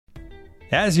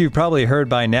As you've probably heard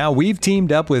by now, we've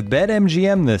teamed up with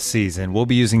BetMGM this season. We'll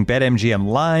be using BetMGM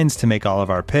lines to make all of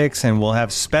our picks, and we'll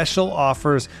have special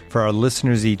offers for our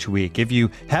listeners each week. If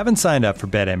you haven't signed up for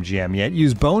BetMGM yet,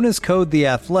 use bonus code The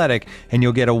Athletic, and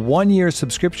you'll get a 1-year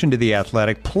subscription to The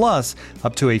Athletic, plus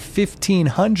up to a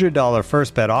 $1,500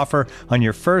 first bet offer on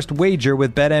your first wager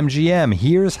with BetMGM.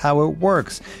 Here's how it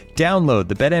works. Download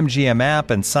the BetMGM app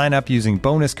and sign up using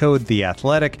bonus code The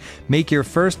Athletic. Make your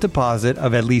first deposit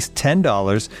of at least $10.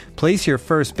 Place your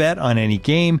first bet on any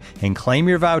game and claim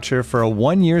your voucher for a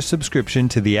 1-year subscription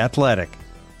to The Athletic.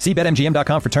 See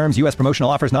BetMGM.com for terms. U.S. promotional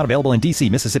offers not available in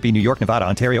D.C., Mississippi, New York, Nevada,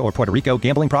 Ontario, or Puerto Rico.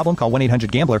 Gambling problem? Call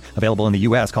 1-800-GAMBLER. Available in the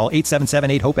U.S. Call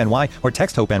 877-8-HOPE-NY or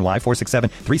text HOPE-NY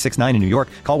 467-369 in New York.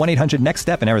 Call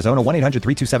 1-800-NEXT-STEP in Arizona.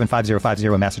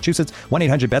 1-800-327-5050 in Massachusetts.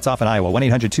 1-800-BETS-OFF in Iowa.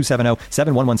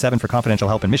 1-800-270-7117 for confidential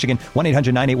help in Michigan.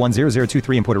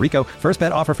 1-800-981-0023 in Puerto Rico. First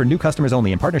bet offer for new customers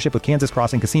only in partnership with Kansas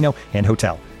Crossing Casino and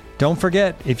Hotel. Don't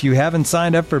forget, if you haven't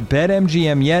signed up for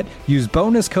BetMGM yet, use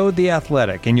bonus code The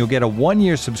Athletic, and you'll get a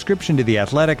 1-year subscription to The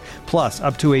Athletic, plus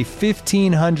up to a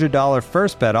 $1,500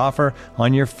 first bet offer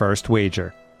on your first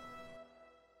wager.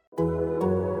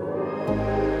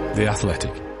 The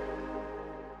Athletic.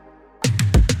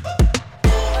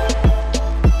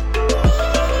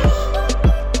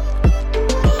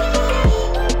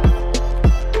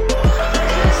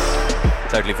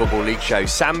 Totally Football League show.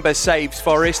 Samba saves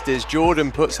Forest as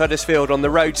Jordan puts Huddersfield on the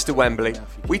roads to Wembley.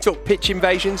 We talk pitch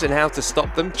invasions and how to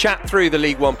stop them, chat through the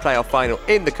League One playoff final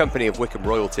in the company of Wycombe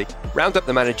royalty, round up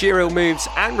the managerial moves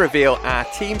and reveal our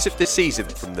teams of the season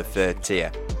from the third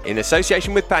tier. In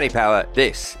association with Paddy Power,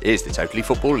 this is the Totally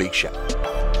Football League show.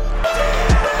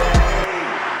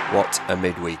 What a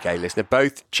midweek, listener.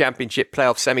 Both Championship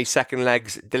playoff semi-second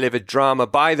legs delivered drama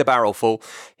by the barrelful.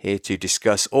 Here to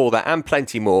discuss all that and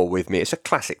plenty more with me. It's a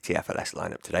classic TFLS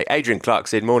lineup today. Adrian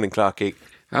Clark's in. Morning, Clarky.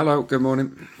 Hello, good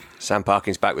morning. Sam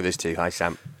Parkin's back with us too. Hi,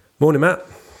 Sam. Morning, Matt.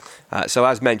 So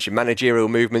as mentioned, managerial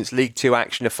movements, League 2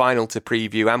 action, a final to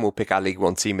preview, and we'll pick our League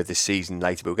 1 team of the season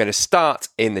later. But we're going to start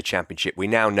in the Championship. We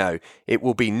now know it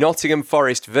will be Nottingham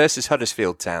Forest versus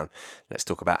Huddersfield Town. Let's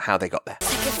talk about how they got there.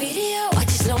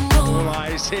 All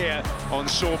eyes here on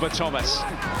Sorba Thomas.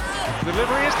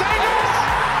 Delivery is dangerous!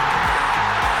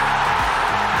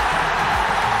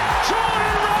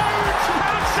 Jordan Rhodes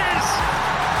pounces!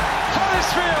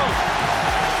 Huddersfield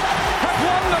have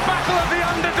won the battle of the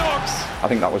underdogs! I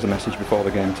think that was a message before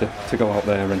the game to go out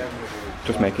there and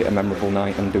just make it a memorable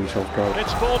night and do yourself proud.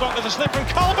 It's balled on, there's a slip from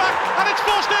Colback and it's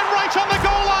forced in right on the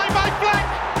goal line by Blank!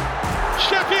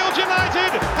 Sheffield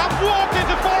United have walked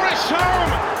into Forest's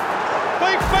home!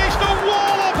 They faced a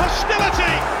wall of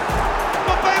hostility,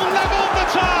 but they levelled the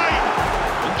tie.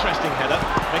 Interesting header.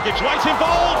 It gives White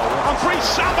involved. And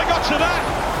Priest Samba got to that.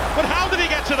 But how did he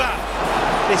get to that?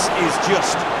 This is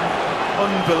just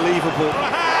unbelievable. A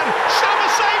hand. Samba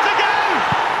saves again.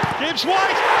 Gibbs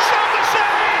White. Samba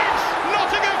saves.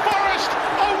 Nottingham Forest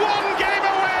are one game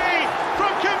away from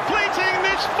completing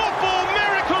this football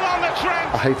miracle on the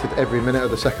Trent. I hated every minute of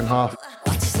the second half.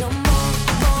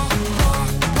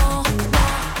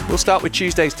 We'll start with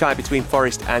Tuesday's tie between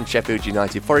Forest and Sheffield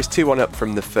United. Forest 2-1 up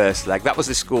from the first leg. That was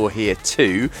the score here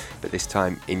too, but this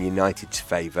time in United's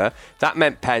favour. That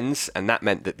meant pens, and that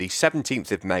meant that the 17th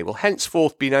of May will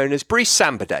henceforth be known as Brice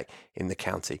Samba Day in the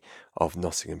county of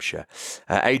Nottinghamshire.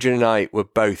 Adrian and I were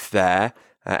both there.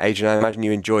 Adrian, I imagine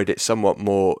you enjoyed it somewhat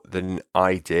more than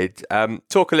I did.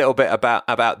 Talk a little bit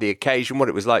about the occasion, what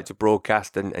it was like to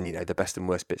broadcast, and the best and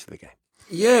worst bits of the game.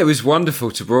 Yeah, it was wonderful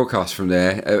to broadcast from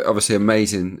there. Obviously,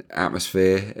 amazing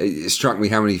atmosphere. It struck me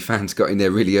how many fans got in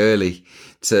there really early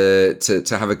to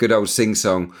have a good old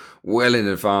sing-song well in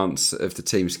advance of the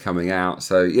teams coming out.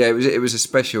 So, yeah, it was a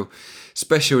special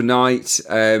night.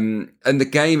 And the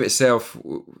game itself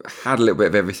had a little bit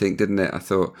of everything, didn't it? I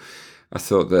thought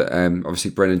that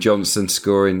obviously Brennan Johnson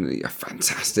scoring a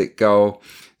fantastic goal.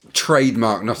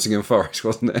 Trademark Nottingham Forest,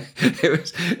 wasn't it? It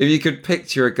was, if you could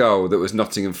picture a goal that was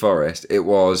Nottingham Forest, it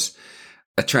was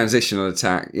a transitional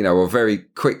attack, a very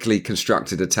quickly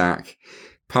constructed attack,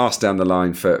 pass down the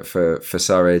line for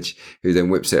Surridge, who then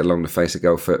whips it along the face of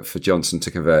goal for Johnson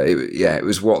to convert. It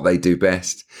was what they do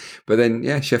best. But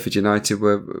then, Sheffield United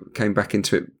came back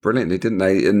into it brilliantly, didn't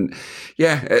they? And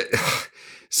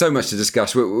so much to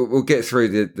discuss. We'll get through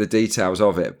the details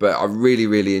of it, but I really,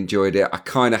 really enjoyed it. I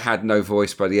kind of had no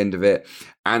voice by the end of it,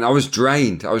 and I was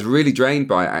drained. I was really drained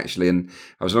by it, actually. And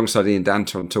I was alongside Ian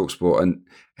Danter on TalkSport, and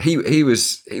he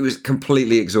was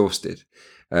completely exhausted.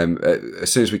 As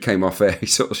soon as we came off air, he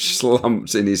sort of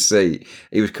slumped in his seat.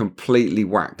 He was completely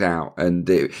whacked out, and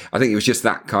I think it was just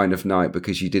that kind of night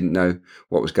because you didn't know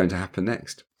what was going to happen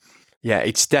next. Yeah,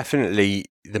 it's definitely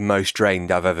the most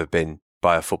drained I've ever been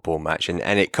by a football match. And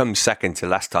it comes second to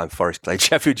last time Forest played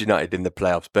Sheffield United in the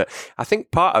playoffs. But I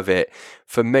think part of it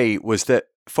for me was that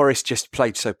Forest just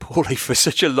played so poorly for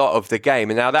such a lot of the game.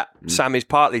 And now that, Sam, is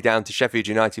partly down to Sheffield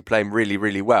United playing really,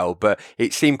 really well. But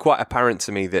it seemed quite apparent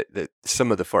to me that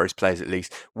some of the Forest players, at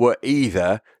least, were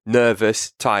either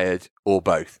nervous, tired, or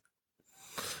both.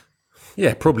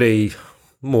 Yeah, probably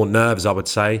more nerves, I would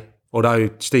say.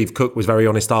 Although Steve Cook was very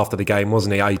honest after the game,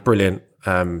 wasn't he? He's brilliant.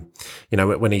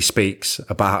 When he speaks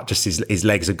about just his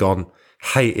legs are gone,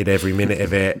 hated every minute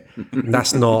of it.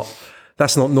 That's not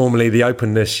normally the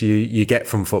openness you get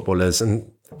from footballers, and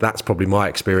that's probably my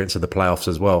experience of the playoffs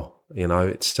as well.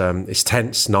 It's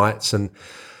tense nights, and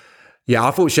yeah,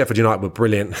 I thought Sheffield United were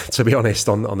brilliant. To be honest,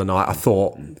 on the night, I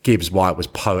thought Gibbs White was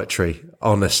poetry.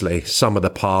 Honestly, some of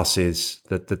the passes,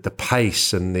 the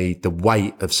pace and the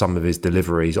weight of some of his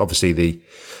deliveries. Obviously,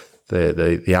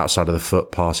 the outside of the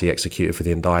foot pass he executed for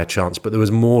the Ndiaye chance, but there was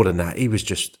more than that. He was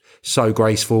just so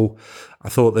graceful. I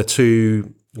thought the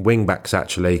two wing backs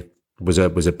actually was a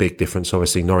big difference.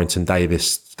 Obviously, Norrington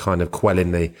Davis kind of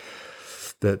quelling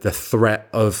the threat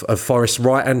of Forest's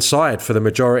right hand side for the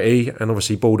majority, and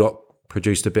obviously Baldock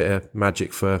produced a bit of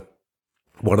magic for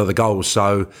one of the goals.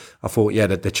 So I thought,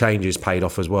 that the changes paid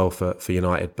off as well for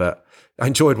United. But I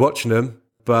enjoyed watching them.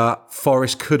 But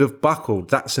Forest could have buckled.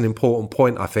 That's an important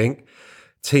point, I think.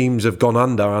 Teams have gone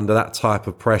under that type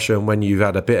of pressure, and when you've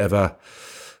had a bit of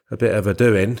a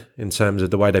doing in terms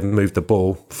of the way they've moved the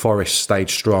ball, Forest stayed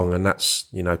strong, and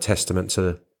that's testament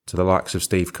to the likes of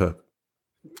Steve Cook.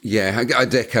 Yeah,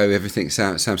 I'd echo everything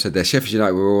Sam said there. Sheffield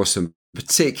United were awesome,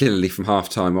 particularly from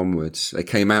half-time onwards. They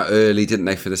came out early, didn't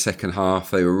they, for the second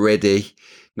half? They were ready.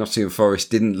 Nottingham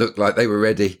Forest didn't look like they were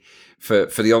ready for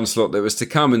the onslaught that was to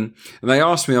come. And they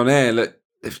asked me on air, look,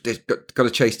 they've got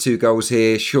to chase 2 goals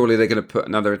here. Surely they're going to put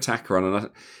another attacker on. And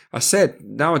I said,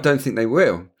 no, I don't think they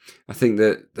will. I think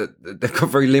that they've got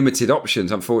very limited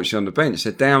options, unfortunately, on the bench.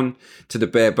 They're down to the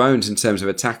bare bones in terms of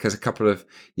attackers, a couple of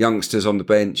youngsters on the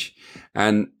bench.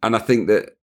 And I think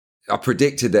that I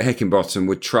predicted that Heckingbottom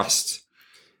would trust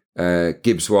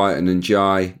Gibbs White and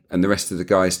Ndiaye and the rest of the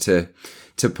guys to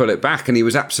pull it back. And he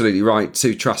was absolutely right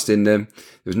to trust in them.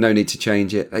 There was no need to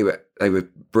change it. They were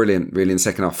brilliant, really, in the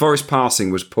second half. Forest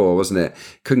passing was poor, wasn't it?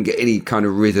 Couldn't get any kind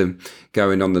of rhythm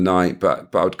going on the night.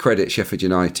 But I would credit Sheffield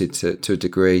United to a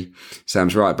degree.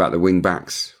 Sam's right about the wing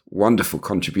backs. Wonderful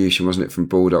contribution, wasn't it, from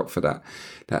Baldock for that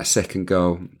second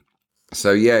goal.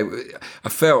 So, yeah, I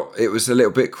felt it was a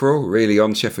little bit cruel, really,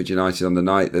 on Sheffield United on the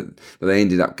night that they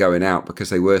ended up going out because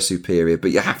they were superior.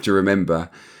 But you have to remember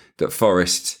that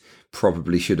Forest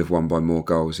probably should have won by more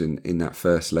goals in that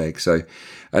first leg. So,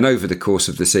 and over the course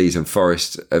of the season,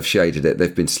 Forest have shaded it.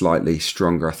 They've been slightly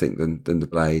stronger, I think, than the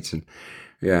Blades. And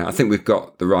yeah, I think we've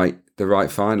got the right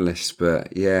finalists.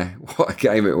 But yeah, what a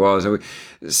game it was! I mean,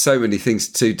 so many things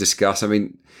to discuss. I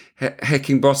mean,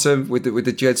 Heckingbottom with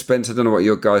the Jed Spence. I don't know what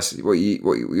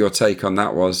your take on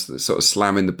that was. Sort of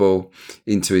slamming the ball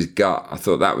into his gut. I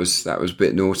thought that was a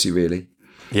bit naughty, really.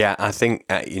 Yeah, I think,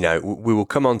 we will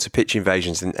come on to pitch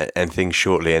invasions and things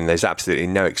shortly, and there's absolutely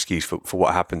no excuse for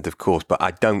what happened, of course, but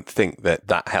I don't think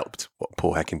that helped what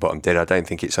Paul Heckingbottom did. I don't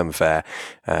think it's unfair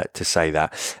to say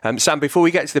that. Sam, before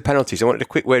we get to the penalties, I wanted a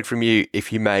quick word from you,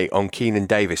 if you may, on Keinan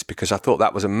Davis, because I thought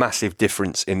that was a massive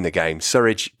difference in the game.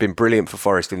 Surridge been brilliant for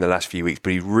Forest in the last few weeks,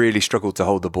 but he really struggled to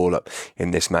hold the ball up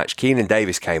in this match. Keinan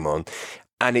Davis came on,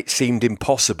 and it seemed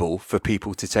impossible for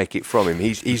people to take it from him.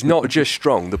 He's not just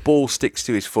strong. The ball sticks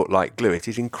to his foot like glue. It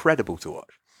is incredible to watch.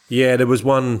 Yeah, there was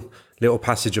one little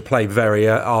passage of play very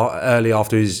early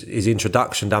after his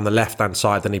introduction down the left-hand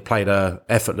side. Then he played a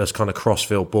effortless kind of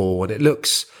crossfield ball. And it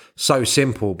looks so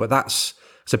simple, but it's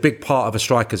a big part of a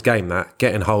striker's game, that.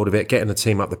 Getting hold of it, getting the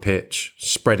team up the pitch,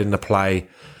 spreading the play.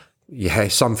 Yeah,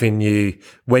 something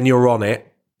when you're on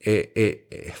it,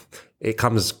 it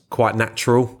comes quite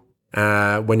natural.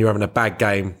 When you're having a bad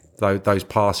game, those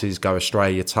passes go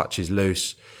astray, your touch is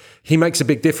loose. He makes a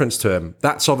big difference to him.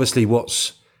 That's obviously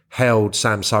what's held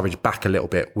Sam Surridge back a little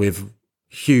bit, with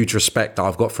huge respect that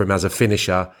I've got for him as a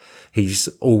finisher. His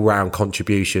all-round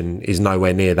contribution is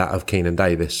nowhere near that of Keinan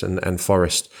Davis, and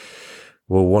Forest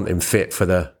will want him fit for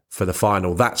the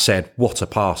final. That said, what a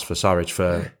pass for Surridge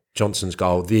for Johnson's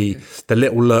goal. The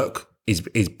little look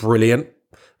is brilliant.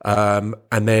 And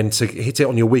then to hit it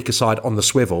on your weaker side on the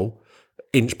swivel,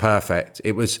 inch perfect.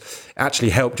 It was actually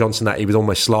helped Johnson that he was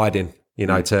almost sliding,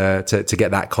 to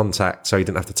get that contact, so he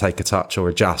didn't have to take a touch or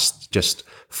adjust. Just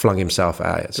flung himself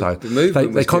at it. So the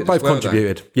movement they both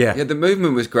contributed. Though. Yeah, the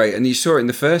movement was great, and you saw it in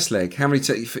the first leg. How many?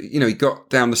 He got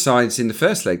down the sides in the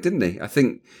first leg, didn't he? I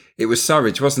think it was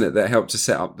Surridge, wasn't it, that helped to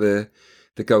set up the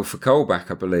goal for Colback,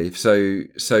 I believe. So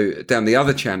down the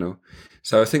other channel.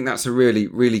 So I think that's a really,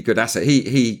 really good asset.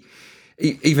 He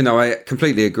even though I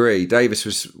completely agree, Davis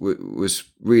was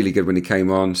really good when he came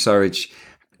on. Surridge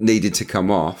needed to come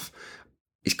off.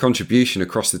 His contribution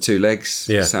across the two legs,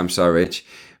 Sam Surridge,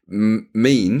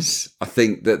 means I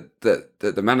think that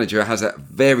the manager has a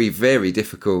very, very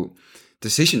difficult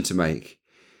decision to make.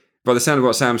 By the sound of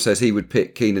what Sam says, he would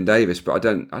pick Keinan Davis, but I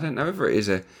don't know whether it is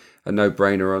a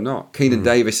no-brainer or not. Keinan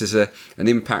Davis is an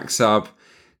impact sub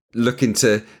looking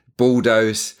to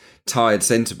bulldoze tired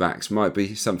centre-backs might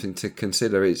be something to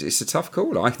consider. It's a tough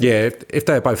call, I think. Yeah, if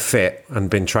they're both fit and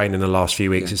been training the last few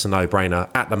weeks, it's a no-brainer.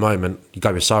 At the moment, you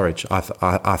go with Surridge,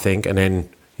 I think, and then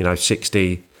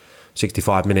 60,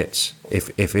 65 minutes,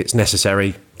 if it's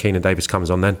necessary, Keinan Davis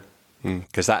comes on then.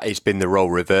 Because that has been the role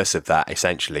reverse of that,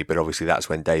 essentially. But obviously that's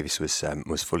when Davis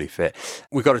was fully fit.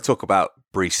 We've got to talk about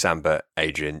Brice Samba,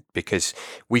 Adrian, because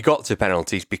we got to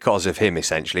penalties because of him,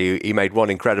 essentially. He made one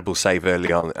incredible save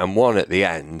early on and one at the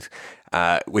end,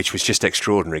 which was just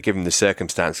extraordinary, given the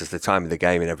circumstances, the time of the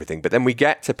game and everything. But then we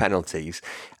get to penalties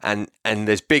and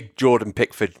there's big Jordan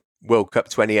Pickford World Cup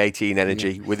 2018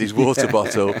 energy with his water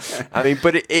bottle. I mean,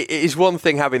 but it is one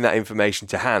thing having that information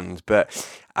to hand, but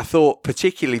I thought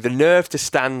particularly the nerve to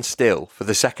stand still for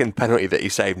the second penalty that he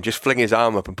saved and just fling his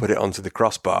arm up and put it onto the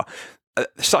crossbar.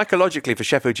 Psychologically for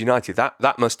Sheffield United,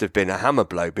 that must have been a hammer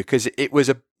blow, because it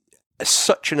was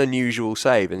such an unusual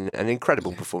save and an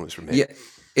incredible performance from him. Yeah.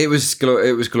 It was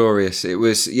glorious. It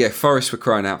was, Forest were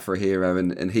crying out for a hero,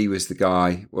 and he was the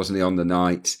guy, wasn't he, on the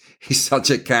night? He's such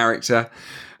a character.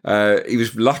 He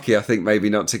was lucky, I think, maybe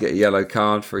not to get a yellow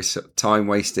card for his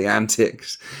time-wasting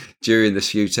antics during the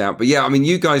shootout. But yeah, I mean,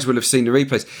 you guys will have seen the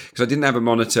replays, because I didn't have a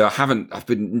monitor. I've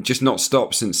been just not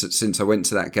stopped since I went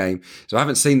to that game. So I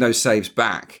haven't seen those saves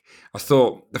back. I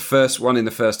thought the first one in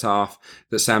the first half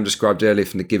that Sam described earlier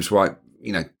from the Gibbs-White,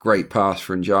 great pass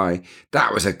for Ndiaye.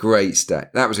 That was a great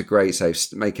step. That was a great save,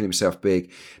 making himself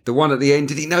big. The one at the end,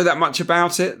 did he know that much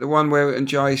about it? The one where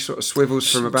Ndiaye sort of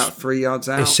swivels from about 3 yards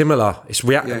out? It's similar. It's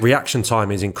reaction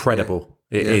time is incredible.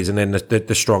 Yeah. It is. And then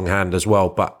the strong hand as well.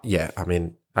 But yeah, I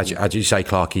mean, as you say,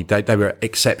 Clarkey, they were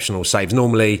exceptional saves.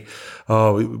 Normally,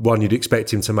 one you'd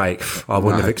expect him to make. I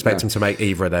wouldn't have expected him to make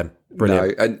either of them.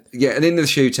 Brilliant. No, and in the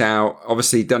shootout,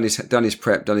 obviously done his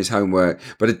prep, done his homework.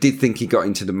 But I did think he got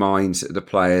into the minds of the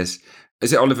players.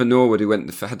 Is it Oliver Norwood who had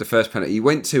the first penalty? He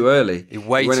went too early. He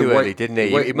went too early, didn't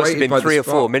he? It must have been 3 or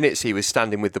 4 minutes he was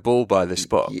standing with the ball by the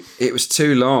spot. It was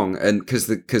too long, and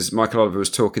because Michael Oliver was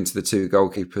talking to the two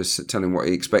goalkeepers, telling what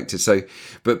he expected. So,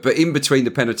 but in between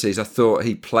the penalties, I thought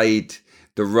he played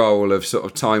the role of sort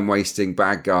of time-wasting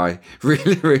bad guy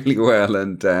really, really well,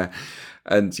 and it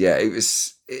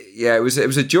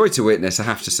was a joy to witness, I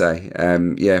have to say.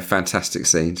 Fantastic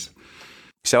scenes.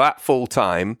 So at full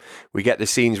time, we get the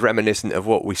scenes reminiscent of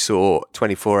what we saw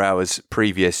 24 hours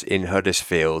previous in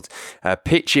Huddersfield.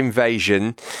 Pitch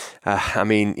invasion.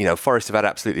 Forest have had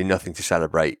absolutely nothing to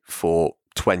celebrate for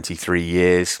 23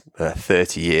 years,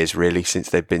 30 years really, since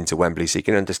they've been to Wembley. So you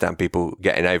can understand people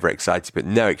getting overexcited, but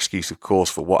no excuse, of course,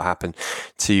 for what happened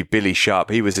to Billy Sharp.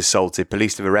 He was assaulted.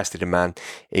 Police have arrested a man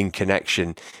in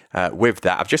connection with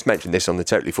that. I've just mentioned this on the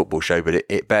Totally Football Show, but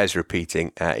it bears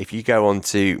repeating. If you go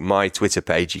onto my Twitter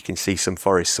page, you can see some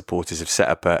Forest supporters have set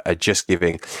up a Just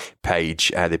Giving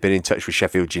page. They've been in touch with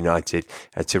Sheffield United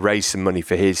to raise some money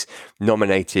for his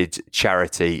nominated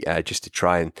charity, just to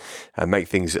try and make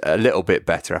things a little bit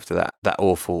better after that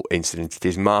awful incident. It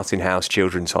is Martin House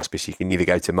Children's Hospice. You can either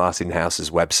go to Martin House's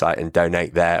website and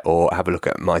donate there, or have a look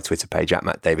at my Twitter page at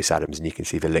Matt Davis Adams, and you can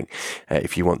see the link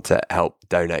if you want to help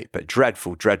donate. But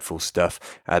dreadful stuff.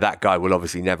 That guy will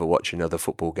obviously never watch another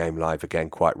football game live again,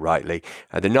 quite rightly.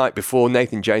 The night before,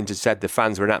 Nathan Jones had said the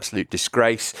fans were an absolute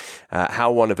disgrace.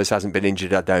 How one of us hasn't been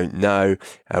injured, I don't know.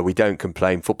 We don't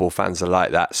complain. Football fans are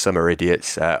like that. Some are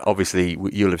idiots. Obviously,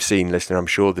 you'll have seen, listener, I'm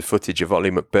sure, the footage of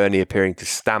Ollie McBurney appearing to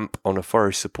stamp on a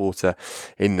Forest supporter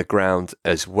in the ground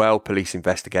as well. Police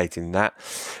investigating that.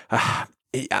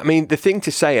 The thing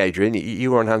to say, Adrian,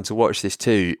 you were on hand to watch this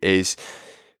too, is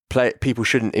people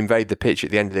shouldn't invade the pitch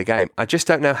at the end of the game. I just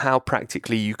don't know how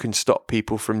practically you can stop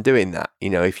people from doing that.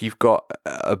 If you've got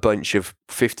a bunch of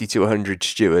 50 to 100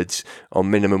 stewards on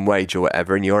minimum wage or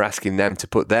whatever, and you're asking them to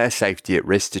put their safety at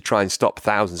risk to try and stop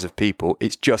thousands of people,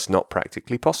 it's just not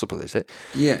practically possible, is it?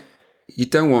 Yeah. You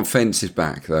don't want fences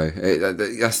back, though.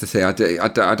 That's the thing. I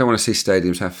don't want to see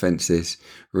stadiums have fences,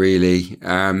 really.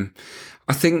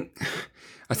 I think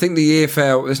the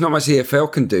EFL, there's not much the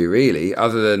EFL can do, really,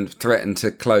 other than threaten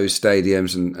to close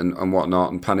stadiums and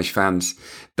whatnot and punish fans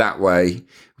that way,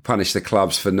 punish the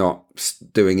clubs for not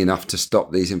doing enough to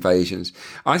stop these invasions.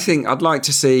 I think I'd like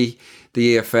to see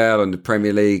the EFL and the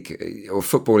Premier League, or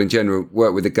football in general,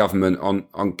 work with the government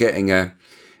on getting a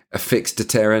fixed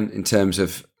deterrent in terms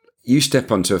of, you step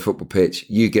onto a football pitch,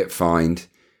 you get fined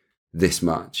this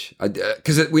much.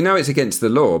 Because we know it's against the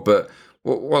law, but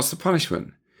what's the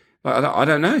punishment? I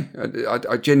don't know.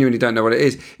 I genuinely don't know what it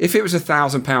is. If it was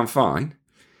 £1,000 fine,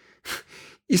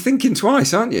 you're thinking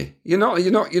twice, aren't you? You're not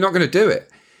going to do it.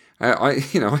 I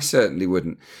certainly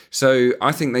wouldn't. So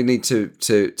I think they need to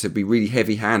be really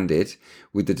heavy-handed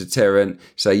with the deterrent.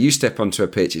 Say you step onto a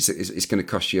pitch, it's going to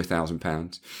cost you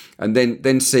 £1,000, and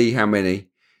then see how many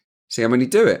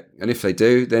do it. And if they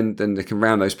do, then they can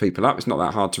round those people up. It's not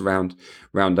that hard to round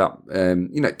up.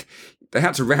 They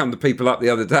had to round the people up the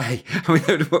other day. I mean,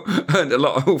 they earned an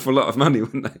awful lot of money,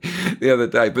 wouldn't they, the other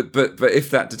day? But if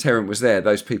that deterrent was there,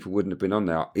 those people wouldn't have been on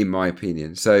there, in my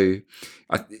opinion. So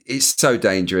it's so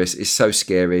dangerous. It's so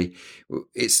scary.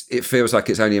 It feels like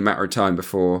it's only a matter of time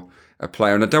before a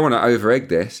player, and I don't want to over-egg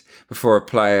this, before a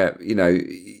player,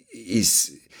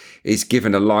 is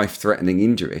given a life-threatening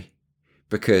injury,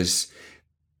 because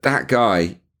that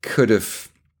guy could have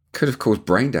caused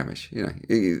brain damage.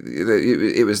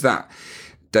 It was that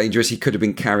dangerous. He could have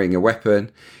been carrying a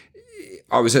weapon.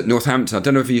 I was at Northampton. I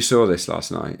don't know if you saw this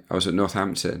last night. I was at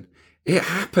Northampton. It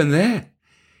happened there.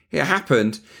 It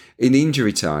happened in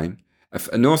injury time.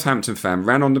 A Northampton fan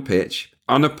ran on the pitch,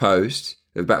 unopposed.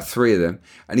 There were about 3 of them.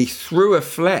 And he threw a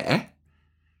flare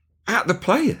at the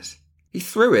players. He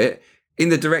threw it in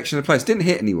the direction of the players. Didn't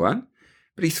hit anyone,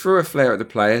 but he threw a flare at the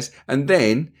players. And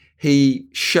then he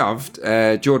shoved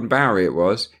Jordan Bowery, it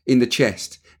was, in the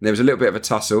chest. And there was a little bit of a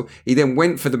tussle. He then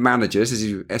went for the managers as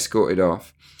he was escorted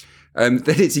off. Then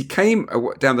as he came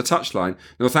down the touchline,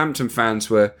 Northampton fans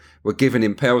were giving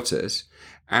him pelters,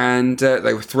 and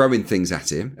they were throwing things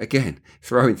at him. Again,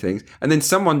 throwing things. And then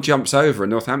someone jumps over, a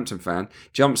Northampton fan,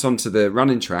 jumps onto the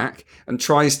running track and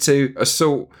tries to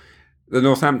assault the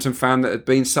Northampton fan that had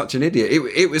been such an idiot.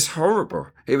 It was horrible.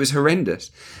 It was horrendous.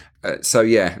 So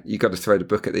yeah, you got to throw the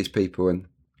book at these people. And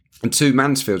to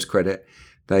Mansfield's credit,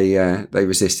 they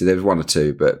resisted. There was 1 or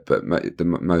 2, but the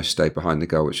most stayed behind the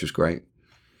goal, which was great.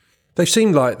 They've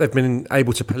seemed like they've been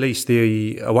able to police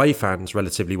the away fans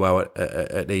relatively well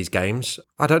at these games.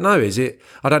 I don't know.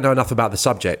 I don't know enough about the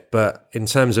subject, but in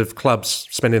terms of clubs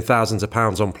spending thousands of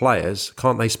pounds on players,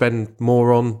 can't they spend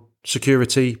more on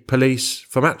security, police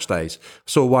for match days? I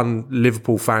saw one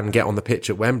Liverpool fan get on the pitch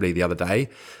at Wembley the other day,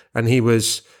 and he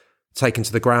was taken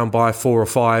to the ground by 4 or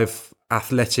 5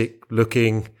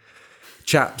 athletic-looking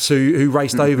chaps who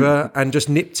raced over and just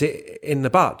nipped it in the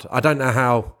bud. I don't know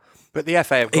how. But the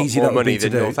FA have got more money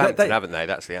than Northampton, haven't they?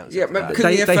 That's the answer. Yeah, but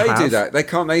can the FA do that?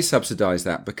 Can't they subsidise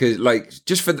that? Because,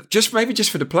 just for the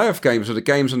playoff games or the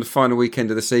games on the final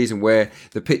weekend of the season where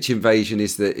the pitch invasion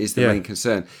is the main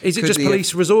concern. Is it just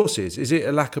police resources? Is it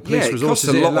a lack of police resources? Costs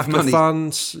a lot of money.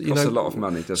 Funds? It costs a lot of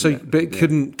money, doesn't it? But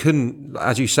couldn't,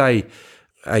 as you say,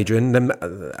 Adrian, them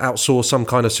outsource some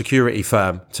kind of security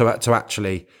firm to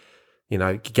actually,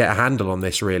 get a handle on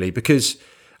this, really? Because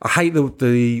I hate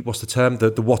the what's the term?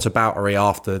 The whataboutery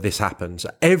after this happens.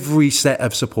 Every set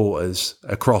of supporters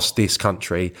across this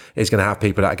country is going to have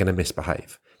people that are going to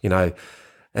misbehave.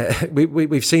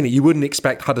 We've seen it. You wouldn't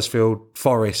expect Huddersfield,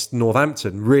 Forest,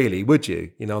 Northampton, really, would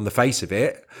you? On the face of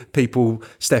it, people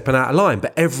stepping out of line.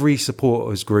 But every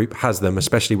supporters group has them,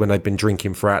 especially when they've been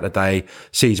drinking throughout the day,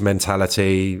 siege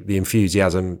mentality, the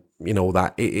enthusiasm, all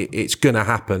that. It's going to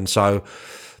happen. So,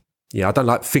 yeah, I don't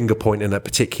like finger pointing at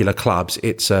particular clubs.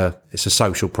 It's a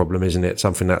social problem, isn't it?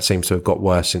 Something that seems to have got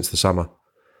worse since the summer.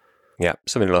 Yeah,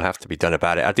 something will have to be done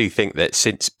about it. I do think that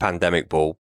since pandemic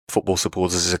ball, football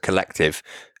supporters as a collective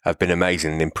have been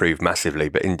amazing and improved massively,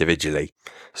 but individually,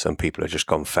 some people have just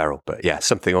gone feral. But yeah,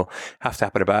 something will have to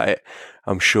happen about it,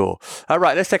 I'm sure. All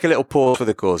right, let's take a little pause for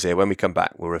the cause here. When we come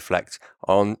back, we'll reflect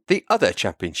on the other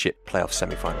Championship playoff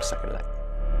semi-final second leg.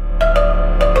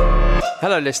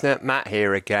 Hello listener, Matt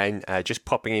here again, just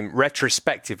popping in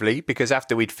retrospectively because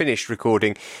after we'd finished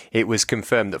recording, it was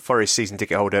confirmed that Forest season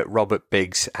ticket holder Robert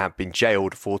Biggs had been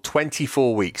jailed for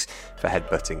 24 weeks for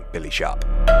headbutting Billy Sharp.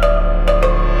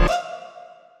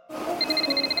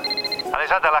 And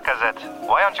that Lacazette?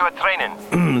 Why aren't you at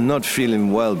training? Not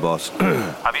feeling well, boss.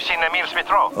 Have you seen Emile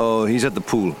Smith-Rowe? Oh, he's at the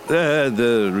pool.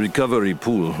 The recovery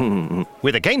pool.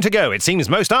 With a game to go, it seems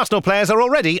most Arsenal players are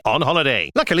already on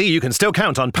holiday. Luckily, you can still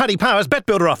count on Paddy Power's Bet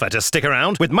Builder offer to stick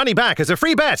around, with money back as a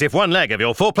free bet if one leg of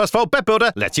your 4+4 Bet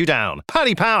Builder lets you down.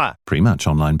 Paddy Power. Pre-match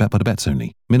online Bet Builder bets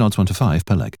only. Min odds 1 to 5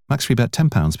 per leg. Max free bet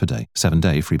 £10 per day.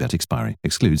 7-day free bet expiry.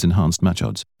 Excludes enhanced match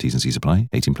odds. T's and C's apply.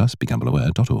 18+.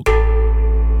 BeGambleAware.org.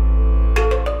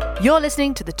 You're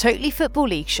listening to the Totally Football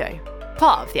League Show,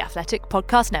 part of the Athletic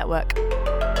Podcast Network.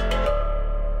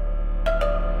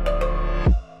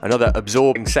 Another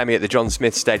absorbing semi at the John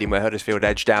Smith Stadium where Huddersfield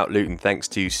edged out Luton thanks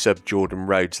to sub Jordan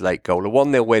Rhodes' late goal. A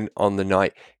 1-0 win on the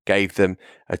night gave them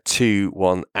a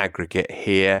 2-1 aggregate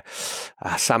here.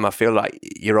 Sam, I feel like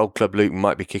your old club Luton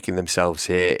might be kicking themselves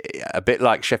here. A bit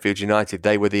like Sheffield United,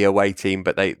 they were the away team,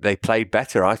 but they played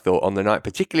better, I thought, on the night,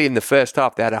 particularly in the first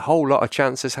half. They had a whole lot of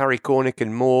chances. Harry Cornick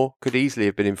and Moore could easily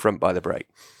have been in front by the break.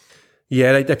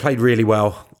 Yeah, they played really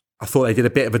well. I thought they did a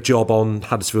bit of a job on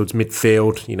Huddersfield's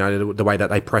midfield, you know, the way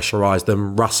that they pressurised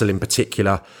them. Russell in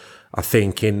particular, I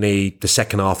think in the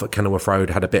second half at Kenilworth Road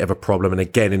had a bit of a problem. And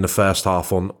again in the first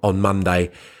half on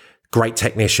Monday, great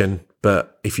technician.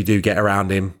 But if you do get around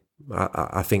him,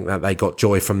 I think that they got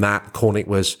joy from that. Cornick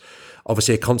was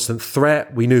obviously a constant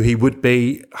threat. We knew he would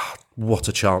be. What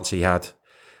a chance he had.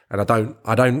 And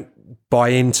I don't buy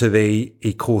into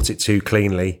he caught it too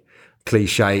cleanly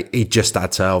cliche. He just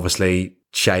had to obviously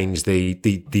change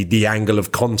the angle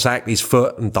of contact, his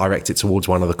foot, and direct it towards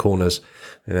one of the corners.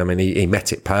 I mean, he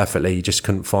met it perfectly. He just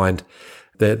couldn't find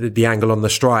the angle on the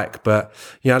strike. But,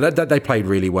 you know, they played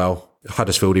really well.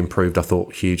 Huddersfield improved, I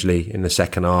thought, hugely in the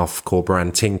second half.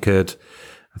 Corberan tinkered.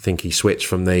 I think he switched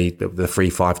from the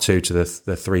 3-5-2 to the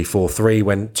 3-4-3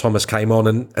 when Thomas came on,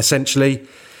 and essentially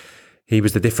he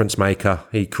was the difference maker.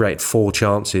 He created 4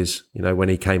 chances, you know, when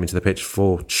he came into the pitch,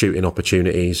 4 shooting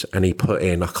opportunities, and he put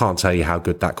in, I can't tell you how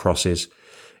good that cross is.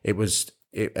 It was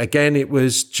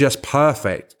just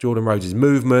perfect. Jordan Rhodes'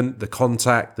 movement, the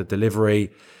contact, the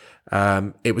delivery.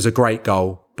 It was a great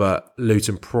goal, but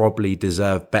Luton probably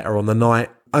deserved better on the night.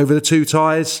 Over the 2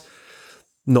 ties,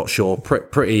 not sure.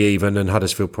 Pretty even, and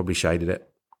Huddersfield probably shaded it.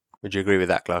 Would you agree with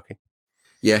that, Clarkie?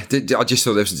 Yeah, I just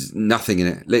thought there was nothing in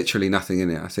it, literally nothing in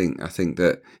it. I think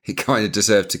that he kind of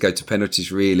deserved to go to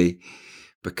penalties, really,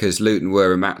 because Luton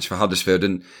were a match for Huddersfield.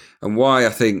 And why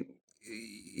I think,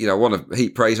 you know, I want to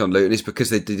heap praise on Luton is because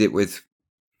they did it with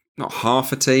not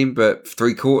half a team, but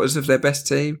 3/4 of their best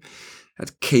team.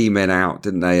 Had key men out,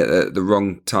 didn't they, at the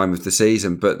wrong time of the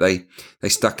season, but they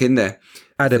stuck in there.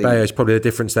 Adebayo is probably the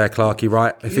difference there, Clarkie,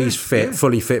 right? If he's fit,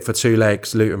 fully fit for 2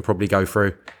 legs, Luton probably go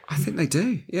through. I think they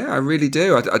do. Yeah, I really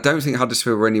do. I don't think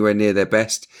Huddersfield were anywhere near their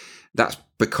best. That's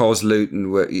because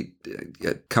Luton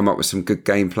come up with some good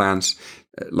game plans,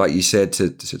 like you said,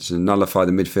 to nullify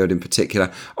the midfield in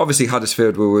particular. Obviously,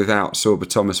 Huddersfield were without Sorba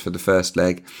Thomas for the first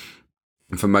leg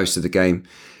and for most of the game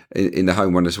in the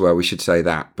home one as well. We should say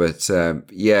that. But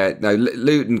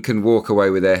Luton can walk away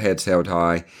with their heads held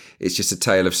high. It's just a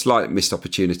tale of slight missed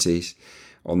opportunities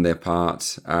on their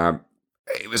part.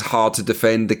 It was hard to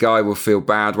defend. The guy will feel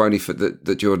bad, won't he, for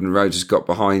that Jordan Rhodes has got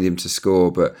behind him to score,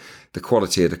 but the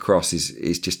quality of the cross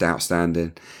is just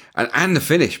outstanding. And the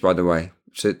finish, by the way,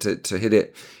 to hit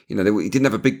it. You know, he didn't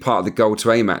have a big part of the goal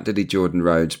to aim at, did he, Jordan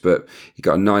Rhodes? But he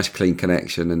got a nice clean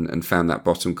connection and found that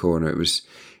bottom corner. It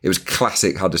was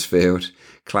classic Huddersfield,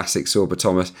 classic Sorba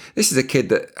Thomas. This is a kid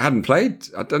that hadn't played.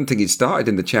 I don't think he'd started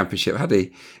in the Championship, had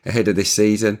he, ahead of this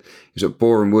season? He was at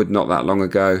Boreham Wood not that long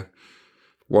ago.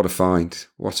 What a find.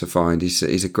 What a find.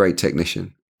 He's a great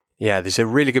technician. Yeah, there's a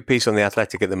really good piece on The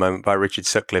Athletic at the moment by Richard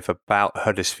Sutcliffe about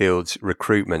Huddersfield's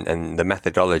recruitment and the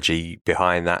methodology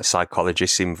behind that,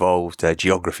 psychologists involved,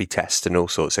 geography tests and all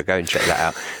sorts. So go and check that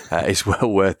out. It's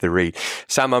well worth the read.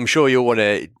 Sam, I'm sure you'll want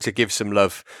to give some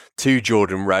love to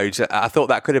Jordan Rhodes. I thought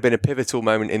that could have been a pivotal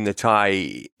moment in the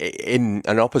tie in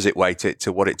an opposite way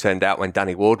to what it turned out when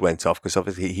Danny Ward went off, because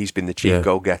obviously he's been the chief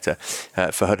goal getter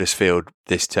for Huddersfield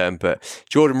this term. But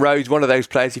Jordan Rhodes, one of those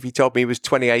players, if you told me he was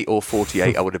 28 or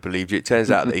 48, I would have believed you. It turns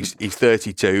out that he's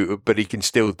 32, but he can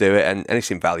still do it. And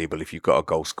it's invaluable if you've got a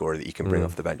goal scorer that you can bring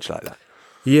off the bench like that.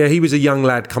 Yeah, he was a young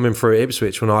lad coming through at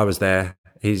Ipswich when I was there.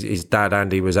 His dad,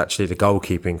 Andy, was actually the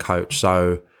goalkeeping coach.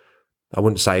 So I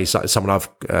wouldn't say he's someone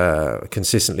I've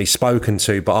consistently spoken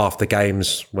to, but after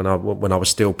games, when I was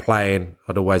still playing,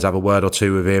 I'd always have a word or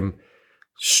two with him.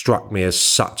 Struck me as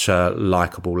such a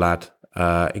likeable lad,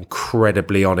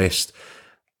 incredibly honest.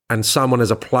 And someone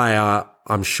as a player,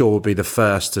 I'm sure, will be the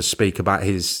first to speak about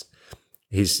his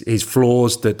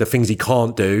flaws, the things he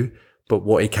can't do, but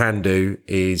what he can do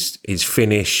is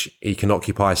finish. He can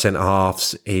occupy centre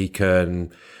halves. He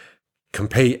can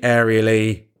compete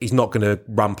aerially. He's not going to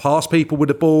run past people with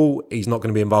the ball. He's not going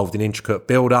to be involved in intricate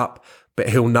build-up, but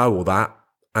he'll know all that.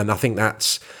 And I think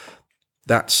that's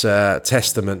a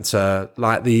testament to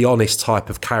like the honest type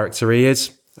of character he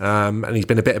is. And he's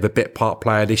been a bit of a bit part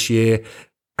player this year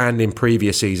and in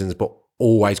previous seasons, but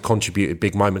always contributed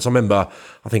big moments. I remember,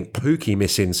 I think Pookie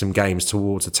missing some games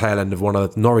towards the tail end of one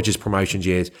of Norwich's promotions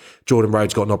years. Jordan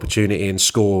Rhodes got an opportunity and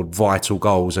scored vital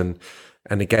goals. And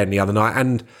again, the other night,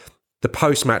 and the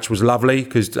post-match was lovely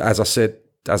because, as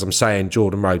I'm saying,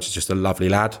 Jordan Rhodes is just a lovely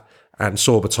lad. And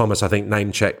Sorba Thomas, I think,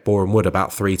 name-checked Boreham Wood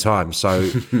about 3 times. So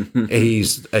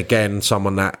he's, again,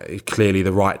 someone that is clearly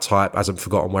the right type, hasn't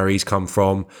forgotten where he's come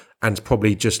from, and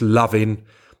probably just loving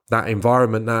that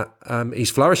environment that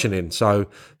he's flourishing in. So,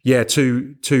 yeah,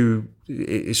 two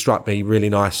it struck me, really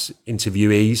nice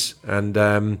interviewees, and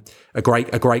a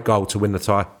great goal to win the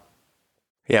tie.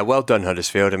 Yeah, well done,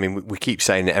 Huddersfield. I mean, we keep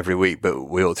saying it every week, but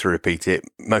we ought to repeat it.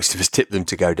 Most of us tipped them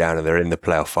to go down, and they're in the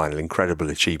playoff final. Incredible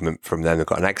achievement from them. They've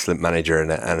got an excellent manager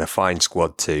and a fine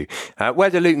squad too. Where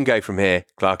do Luton go from here,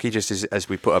 Clarkey, just as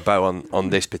we put a bow on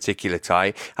this particular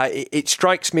tie? It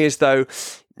strikes me as though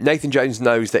Nathan Jones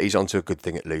knows that he's onto a good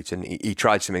thing at Luton. He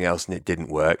tried something else and it didn't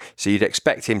work. So you'd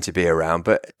expect him to be around.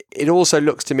 But it also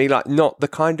looks to me like not the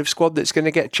kind of squad that's going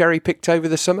to get cherry-picked over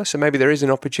the summer. So maybe there is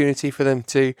an opportunity for them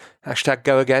to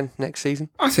 #go again next season.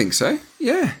 I think so.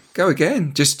 Yeah, go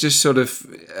again. Just sort of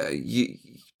you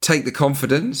take the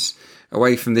confidence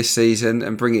away from this season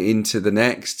and bring it into the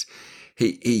next.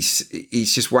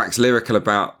 He's just waxed lyrical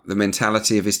about the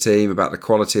mentality of his team, about the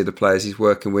quality of the players he's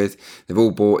working with. They've all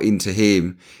bought into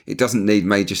him. It doesn't need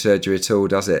major surgery at all,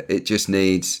 does it? It just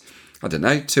needs,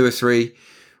 2 or 3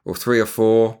 or 3 or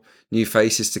 4 new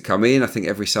faces to come in. I think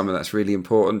every summer that's really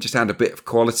important. Just add a bit of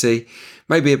quality,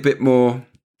 maybe a bit more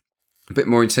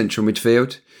in central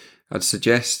midfield, I'd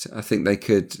suggest. I think they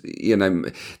could,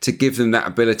 to give them that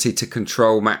ability to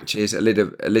control matches a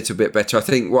little bit better. I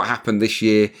think what happened this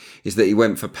year is that he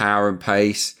went for power and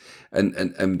pace,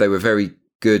 and they were very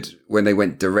good when they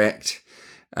went direct,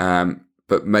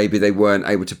 but maybe they weren't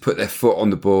able to put their foot on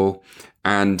the ball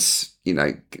and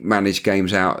manage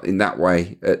games out in that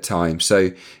way at times.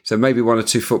 So maybe 1 or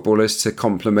 2 footballers to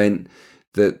complement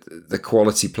the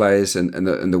quality players and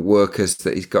the workers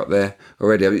that he's got there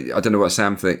already. I don't know what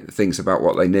Sam thinks about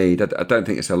what they need. I don't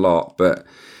think it's a lot, but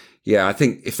yeah, I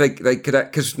think if they could,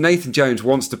 because Nathan Jones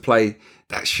wants to play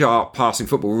that sharp passing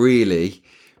football really,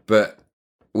 but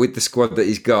with the squad that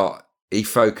he's got, he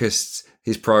focused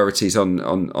his priorities on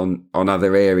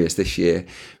other areas this year.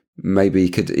 Maybe he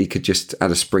could just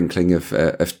add a sprinkling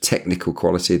of technical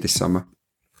quality this summer.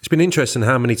 It's been interesting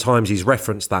how many times he's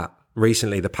referenced that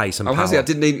recently, the pace and power. Has he? I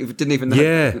didn't even know.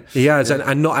 Yeah, he has,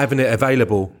 and not having it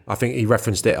available. I think he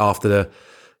referenced it after the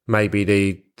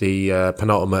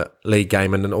penultimate league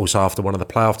game, and then also after one of the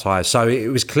playoff ties. So it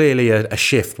was clearly a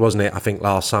shift, wasn't it? I think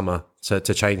last summer to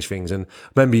change things. And I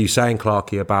remember you saying,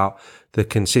 Clarkey, about the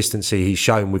consistency he's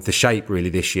shown with the shape really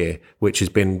this year, which has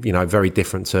been very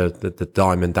different to the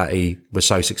diamond that he was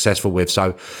so successful with.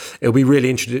 So it'll be really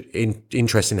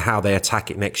interesting how they attack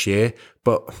it next year.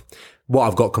 But what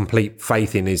I've got complete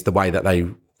faith in is the way that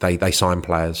they sign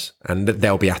players, and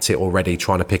they'll be at it already,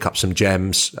 trying to pick up some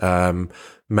gems,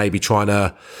 maybe trying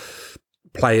to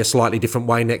play a slightly different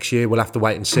way next year. We'll have to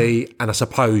wait and see. And I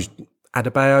suppose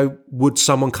Adebayo, would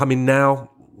someone come in now?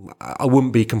 I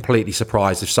wouldn't be completely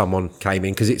surprised if someone came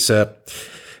in, because it's a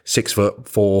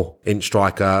 6'4"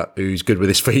 striker who's good with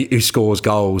his feet, who scores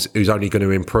goals, who's only going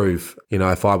to improve.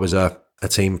 If I was a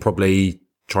team probably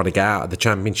trying to get out of the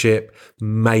Championship,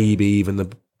 maybe even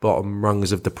the bottom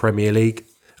rungs of the Premier League,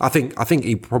 I think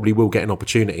he probably will get an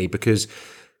opportunity, because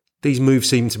these moves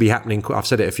seem to be happening. I've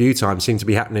said it a few times, seem to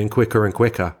be happening quicker and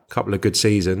quicker. A couple of good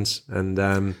seasons,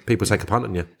 and people take a punt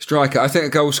on you. Striker, I think a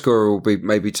goal scorer will be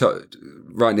maybe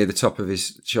right near the top of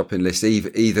his shopping list.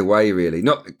 Either way, really.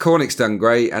 Not Cornick's done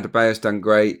great. Adebayo's done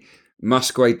great.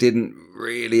 Musgrave didn't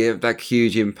really have that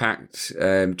huge impact.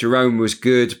 Jerome was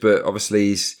good, but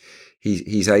obviously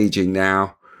he's aging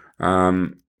now.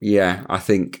 I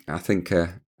think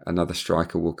another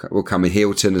striker will come in.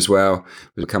 Hilton as well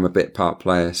will become a bit part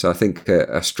player. So I think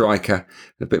a striker,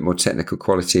 a bit more technical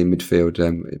quality in midfield,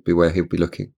 would be where he'll be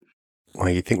looking. Well,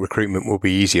 you think recruitment will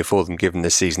be easier for them given the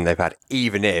season they've had,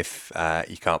 even if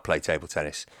you can't play table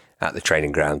tennis at the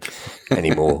training ground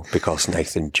anymore because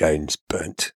Nathan Jones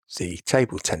burnt the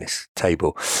table tennis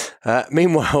table.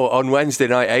 Meanwhile, on Wednesday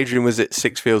night, Adrian was at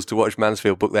Sixfields to watch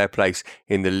Mansfield book their place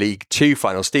in the League Two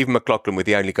final. Stephen McLaughlin with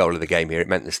the only goal of the game here. It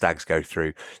meant the Stags go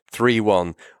through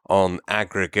 3-1 on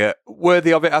aggregate.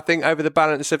 Worthy of it, I think, over the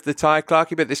balance of the tie,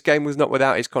 Clarkie, but this game was not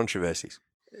without its controversies.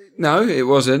 No, it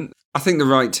wasn't. I think the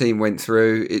right team went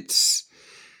through. It's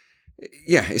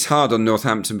hard on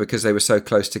Northampton because they were so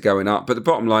close to going up. But the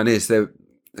bottom line is there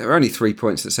are only 3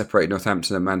 points that separate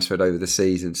Northampton and Mansfield over the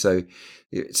season. So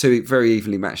two very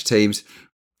evenly matched teams.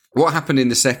 What happened in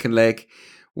the second leg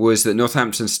was that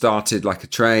Northampton started like a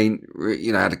train,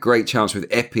 had a great chance with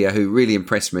Epia, who really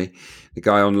impressed me. The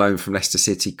guy on loan from Leicester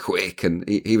City, quick, and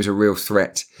he was a real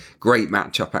threat. Great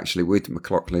matchup, actually, with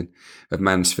McLaughlin of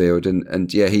Mansfield.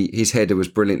 And his header was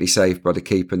brilliantly saved by the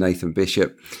keeper, Nathan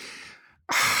Bishop.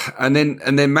 And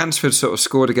then Mansfield sort of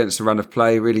scored against the run of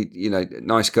play. Really,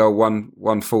 nice goal,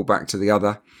 one full back to the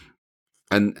other.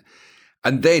 And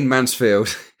then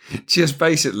Mansfield just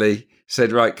basically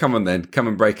said, right, come on then, come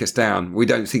and break us down. We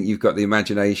don't think you've got the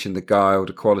imagination, the guile,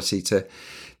 the quality to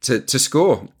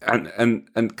score.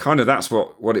 And kind of that's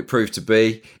what it proved to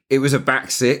be. It was a back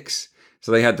six.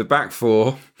 So they had the back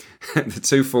four, the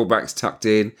two full-backs tucked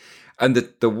in, and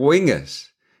the wingers,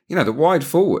 the wide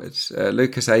forwards,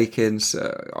 Lucas Akins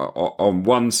on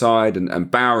one side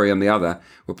and Bowery on the other,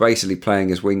 were basically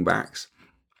playing as wing-backs.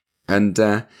 And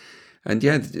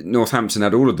Northampton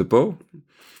had all of the ball,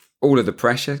 all of the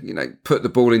pressure, put the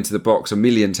ball into the box a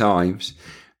million times,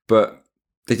 but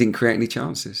they didn't create any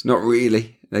chances. Not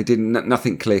really. They didn't,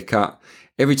 nothing clear cut.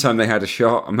 Every time they had a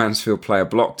shot, a Mansfield player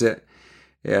blocked it.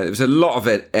 Yeah, there was a lot of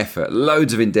effort,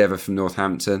 loads of endeavour from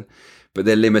Northampton, but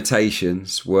their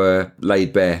limitations were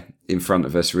laid bare in front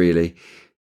of us, really.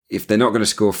 If they're not going to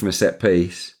score from a set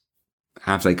piece,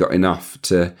 have they got enough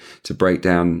to break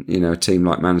down, a team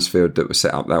like Mansfield that was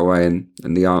set up that way? And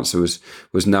the answer was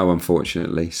no,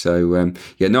 unfortunately. So,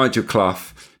 Nigel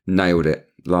Clough nailed it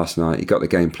last night. He got the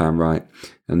game plan right,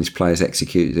 and his players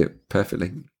executed it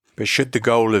perfectly. But should the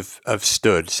goal have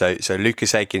stood, so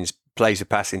Lucas Akins plays a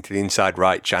pass into the inside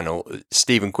right channel.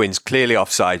 Stephen Quinn's clearly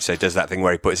offside, so does that thing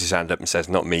where he puts his hand up and says,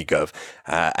 not me, Gov,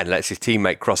 and lets his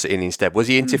teammate cross it in instead. Was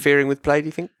he interfering with play, do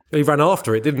you think? He ran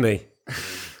after it, didn't he?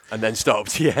 And then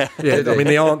stopped, yeah. Yeah, I mean,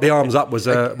 the arms up was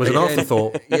an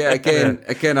afterthought. Yeah,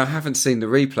 again, I haven't seen the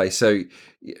replay, so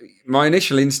my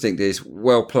initial instinct is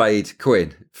well played,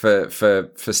 Quinn,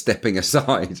 for stepping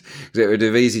aside, because it would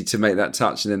have been easy to make that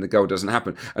touch and then the goal doesn't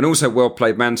happen. And also well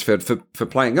played Mansfield for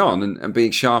playing on and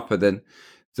being sharper than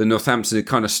Northampton, who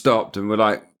kind of stopped and were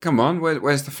like, come on,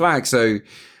 where's the flag? So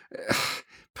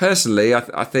personally,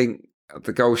 I think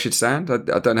the goal should stand.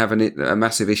 I don't have a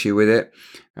massive issue with it.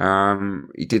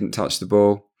 He didn't touch the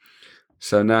ball.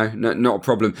 So no, not a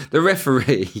problem. The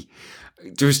referee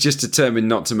was just determined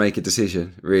not to make a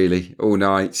decision, really, all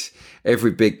night.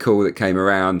 Every big call that came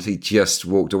around, he just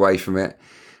walked away from it.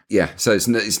 Yeah, so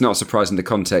it's not surprising the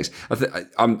context.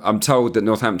 I'm told that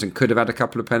Northampton could have had a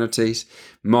couple of penalties.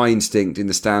 My instinct in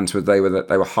the stands was they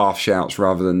were half shouts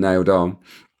rather than nailed on.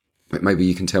 But maybe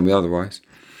you can tell me otherwise.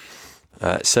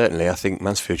 Certainly, I think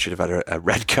Mansfield should have had a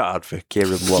red card for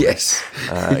Kieran Wallace.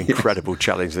 Yes. Incredible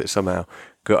challenge that somehow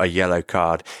got a yellow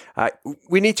card.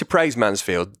 We need to praise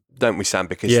Mansfield, don't we, Sam?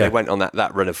 Because they went on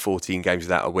that run of 14 games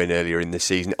without a win earlier in the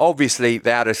season. Obviously, they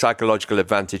had a psychological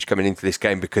advantage coming into this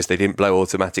game because they didn't blow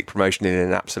automatic promotion in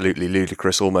an absolutely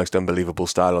ludicrous, almost unbelievable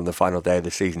style on the final day of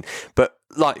the season. But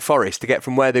like Forest, to get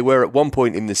from where they were at one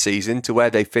point in the season to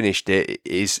where they finished it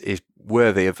is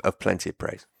worthy of plenty of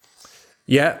praise.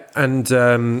 Yeah, and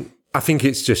I think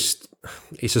it's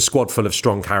a squad full of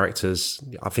strong characters.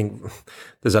 I think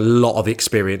there's a lot of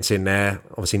experience in there.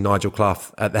 Obviously, Nigel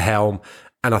Clough at the helm,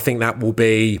 and I think that'll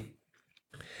be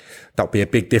a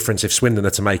big difference if Swindon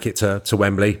are to make it to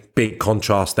Wembley. Big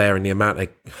contrast there in the amount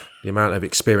of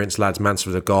experienced lads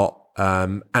Mansfield have got,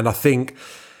 and I think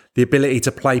the ability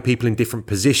to play people in different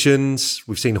positions.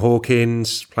 We've seen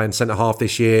Hawkins playing centre-half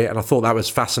this year, and I thought that was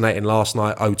fascinating last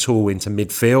night. O'Toole into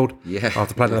midfield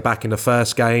after playing at the back in the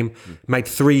first game. Made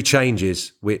 3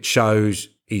 changes, which shows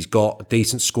he's got a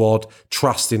decent squad,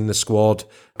 trust in the squad,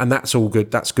 and that's all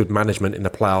good. That's good management in the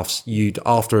playoffs.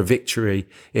 After a victory,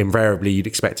 invariably, you'd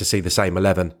expect to see the same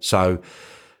 11. So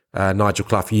Nigel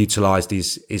Clough utilised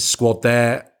his squad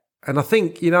there. And I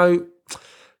think, there's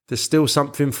still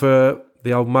something for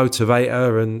the old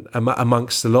motivator and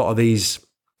amongst a lot of these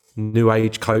new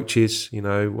age coaches,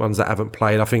 ones that haven't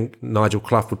played. I think Nigel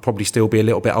Clough would probably still be a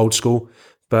little bit old school,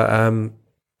 but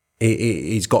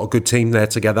he's got a good team there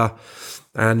together.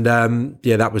 And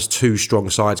that was two strong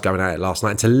sides going at it last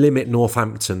night. And to limit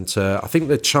Northampton to, I think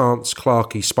the chance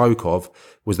Clarkey spoke of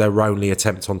was their only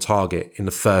attempt on target in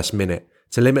the first minute.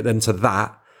 To limit them to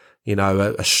that,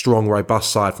 a strong,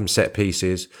 robust side from set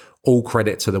pieces, all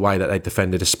credit to the way that they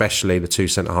defended, especially the two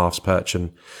centre-halves, Perch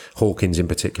and Hawkins in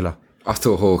particular. I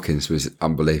thought Hawkins was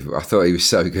unbelievable. I thought he was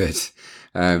so good.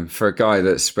 For a guy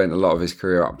that spent a lot of his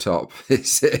career up top, it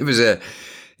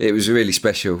was really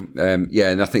special.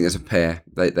 And I think as a pair,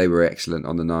 they were excellent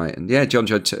on the night. And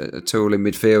John O'Toole in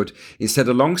midfield instead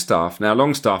of Longstaff. Now,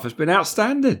 Longstaff has been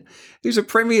outstanding. He was a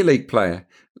Premier League player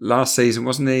last season,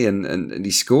 wasn't he? And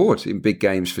he scored in big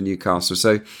games for Newcastle.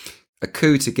 So a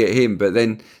coup to get him, but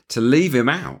then to leave him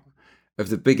out of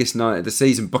the biggest night of the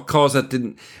season because I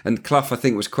didn't. And Clough, I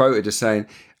think, was quoted as saying,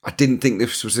 I didn't think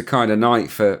this was the kind of night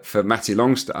for Matty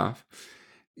Longstaff.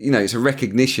 It's a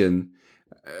recognition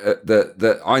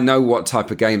that I know what type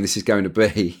of game this is going to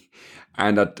be,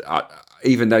 and I,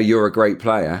 even though you're a great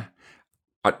player,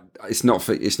 it's not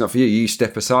for you. You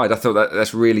step aside. I thought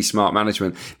that's really smart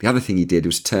management. The other thing he did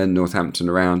was turn Northampton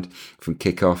around from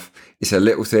kickoff. It's a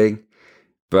little thing,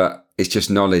 but it's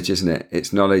just knowledge, isn't it?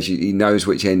 It's knowledge. He knows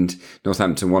which end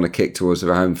Northampton want to kick towards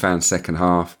their home fans second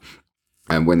half,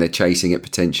 and when they're chasing it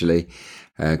potentially,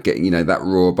 getting that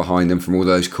roar behind them from all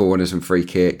those corners and free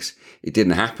kicks. It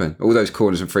didn't happen. All those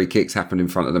corners and free kicks happened in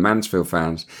front of the Mansfield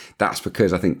fans. That's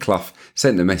because I think Clough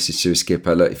sent the message to his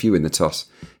skipper, look, if you win the toss,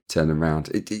 turn them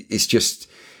around. It's just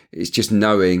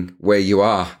knowing where you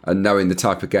are and knowing the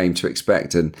type of game to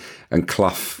expect. And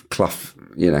Clough,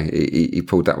 he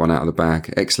pulled that one out of the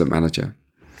bag. Excellent manager.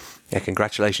 Yeah,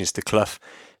 congratulations to Clough,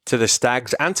 to the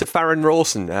Stags, and to Farron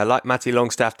Rawson. Like Matty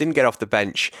Longstaff, didn't get off the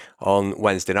bench on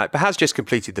Wednesday night, but has just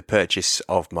completed the purchase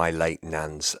of my late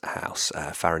Nan's house.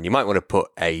 Farron, you might want to put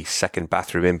a second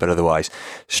bathroom in, but otherwise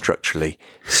structurally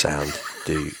sound.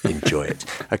 Do enjoy it.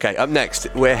 Okay, up next,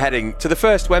 we're heading to the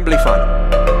first Wembley final.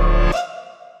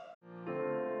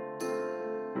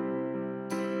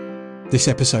 This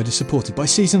episode is supported by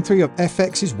Season 3 of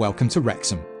FX's Welcome to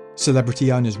Wrexham.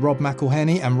 Celebrity owners Rob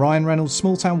McElhenney and Ryan Reynolds'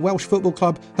 small-town Welsh football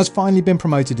club has finally been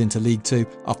promoted into League 2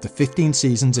 after 15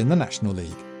 seasons in the National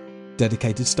League.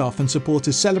 Dedicated staff and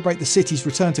supporters celebrate the city's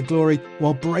return to glory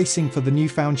while bracing for the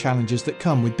newfound challenges that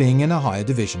come with being in a higher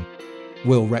division.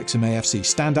 Will Wrexham AFC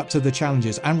stand up to the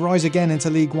challenges and rise again into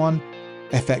League 1?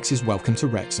 FX is Welcome to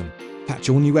Wrexham. Catch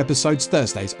all new episodes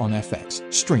Thursdays on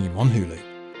FX. Stream on Hulu.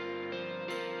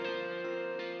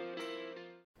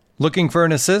 Looking for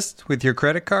an assist with your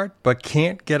credit card, but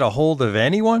can't get a hold of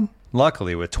anyone?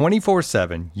 Luckily, with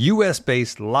 24/7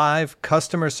 US-based live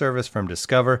customer service from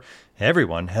Discover,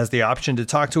 everyone has the option to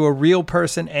talk to a real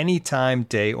person anytime,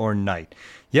 day or night.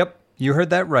 Yep, you heard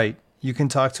that right. You can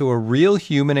talk to a real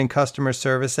human in customer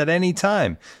service at any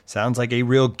time. Sounds like a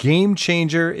real game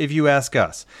changer if you ask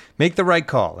us. Make the right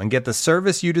call and get the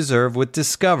service you deserve with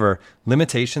Discover.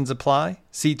 Limitations apply.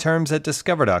 See terms at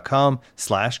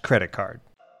discover.com/creditcard.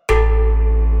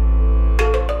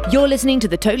 You're listening to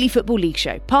the Totally Football League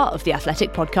Show, part of the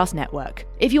Athletic Podcast Network.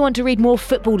 If you want to read more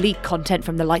Football League content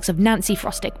from the likes of Nancy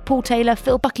Frostick, Paul Taylor,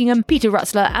 Phil Buckingham, Peter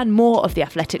Rutzler, and more of the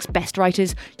Athletic's best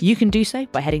writers, you can do so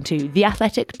by heading to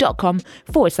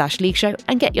theathletic.com/league show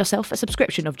and get yourself a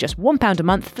subscription of just £1 a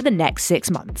month for the next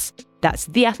 6 months. That's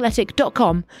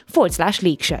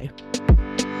theathletic.com/league show.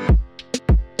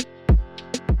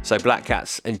 So Black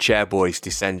Cats and Chairboys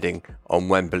descending on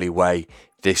Wembley Way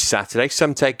this Saturday.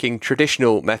 Some taking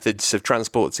traditional methods of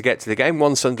transport to get to the game.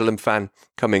 One Sunderland fan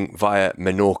coming via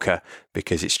Menorca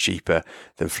because it's cheaper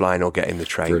than flying or getting the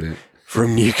train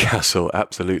from Newcastle.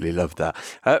 Absolutely love that.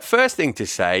 First thing to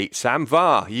say, Sam,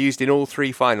 VAR used in all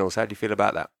three finals. How do you feel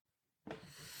about that?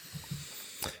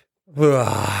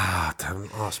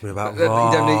 Don't ask me about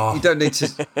VAR. You don't need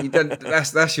to.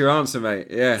 That's your answer, mate.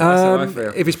 Yeah, that's how I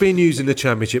feel. If it's being used in the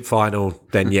Championship final,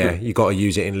 then yeah, you got to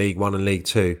use it in League 1 and League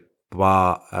 2.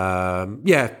 But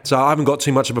so I haven't got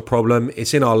too much of a problem.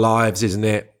 It's in our lives, isn't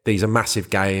it? These are massive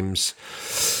games.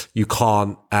 You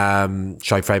can't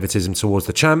show favouritism towards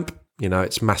the champ. You know,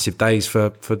 it's massive days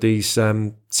for these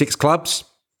 6 clubs.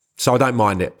 So I don't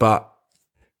mind it. But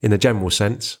in the general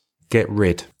sense, get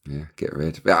rid. Yeah, get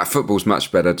rid. Football's much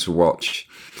better to watch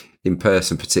in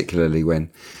person, particularly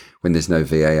when there's no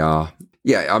VAR.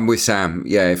 Yeah, I'm with Sam.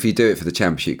 Yeah, if you do it for the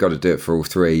Championship, you've got to do it for all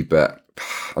 3. But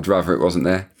I'd rather it wasn't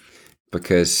there,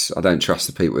 because I don't trust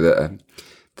the people that are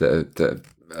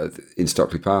in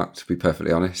Stockley Park, to be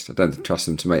perfectly honest. I don't trust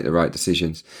them to make the right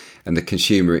decisions. And the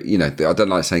consumer, I don't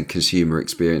like saying consumer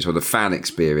experience, or the fan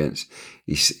experience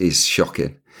is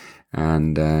shocking.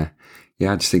 And,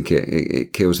 Yeah, I just think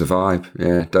it kills the vibe.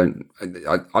 Yeah,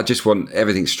 I just want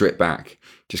everything stripped back.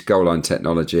 Just goal line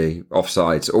technology,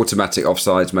 offsides, automatic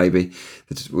offsides maybe.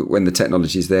 When the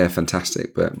technology is there,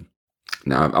 fantastic. But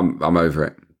no, I'm over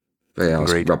it. Yeah,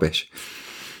 it's rubbish.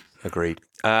 Agreed.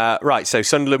 Right, so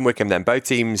Sunderland, Wycombe then. Both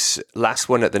teams last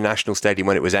won at the National Stadium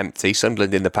when it was empty.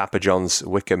 Sunderland in the Papa John's,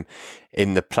 Wycombe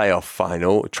in the playoff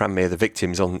final. Tranmere the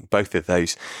victims on both of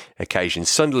those occasions.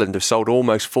 Sunderland have sold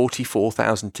almost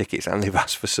 44,000 tickets and they've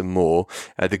asked for some more.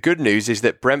 The good news is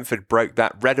that Brentford broke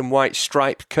that red and white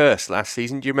striped curse last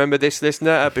season. Do you remember this,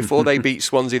 listener? Before they beat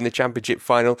Swansea in the Championship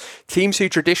final, teams who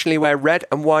traditionally wear red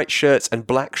and white shirts and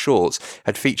black shorts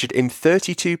had featured in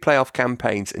 32 playoff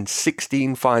campaigns and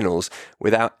 16 finals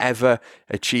without ever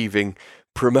achieving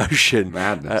promotion.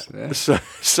 Madness. So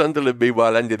Sunderland,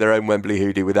 meanwhile, ended their own Wembley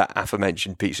hoodie with that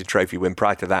aforementioned Pizza Trophy win.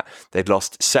 Prior to that, they'd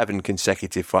lost 7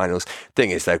 consecutive finals.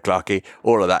 Thing is, though, Clarkie,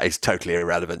 all of that is totally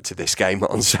irrelevant to this game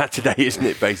on Saturday, isn't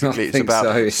it? Basically, it's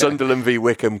about Sunderland v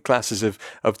Wycombe, classes of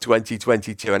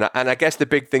 2022. And I guess the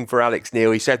big thing for Alex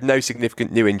Neil, he said no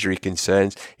significant new injury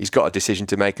concerns. He's got a decision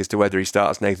to make as to whether he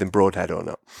starts Nathan Broadhead or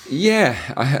not. Yeah,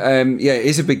 it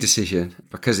is a big decision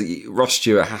because Ross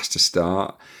Stewart has to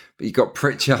start. You've got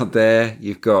Pritchard there.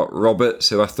 You've got Roberts,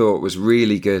 who I thought was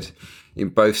really good in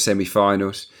both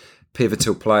semi-finals.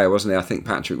 Pivotal player, wasn't he? I think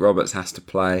Patrick Roberts has to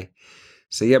play.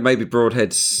 So yeah, maybe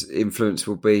Broadhead's influence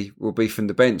will be from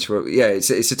the bench. Well, yeah,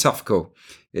 it's a tough call.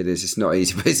 It is. It's not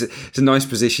easy, but it's a nice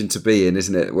position to be in,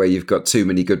 isn't it? Where you've got too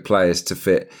many good players to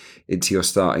fit into your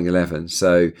starting 11.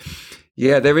 So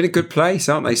yeah, they're in a good place,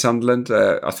 aren't they, Sunderland?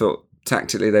 I thought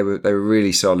tactically they were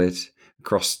really solid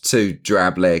across 2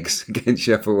 drab legs against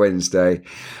Sheffield Wednesday,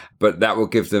 but that will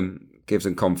give them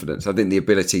confidence. I think the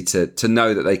ability to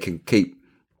know that they can keep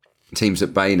teams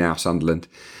at bay now, Sunderland,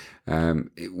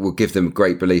 it will give them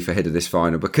great belief ahead of this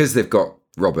final because they've got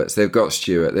Roberts, they've got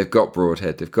Stewart, they've got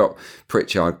Broadhead, they've got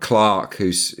Pritchard, Clark,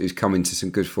 who's come into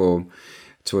some good form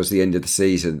towards the end of the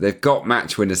season. They've got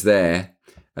match winners there,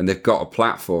 and they've got a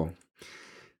platform.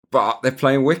 But they're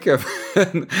playing Wycombe,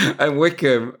 and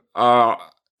Wycombe are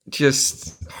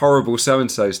just horrible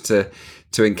so-and-sos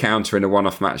to encounter in a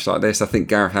one-off match like this. I think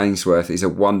Gareth Ainsworth is a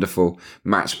wonderful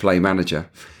match play manager.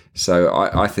 So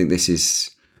I think this is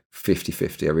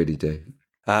 50-50, I really do.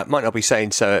 Might not be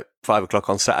saying so at 5 o'clock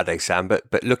on Saturday, Sam, but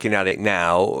looking at it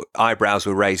now, eyebrows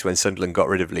were raised when Sunderland got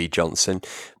rid of Lee Johnson.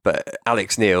 But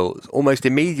Alex Neil almost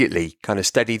immediately kind of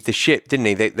steadied the ship, didn't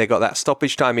he? They got that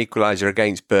stoppage time equaliser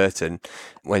against Burton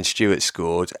when Stewart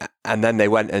scored, and then they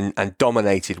went and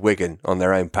dominated Wigan on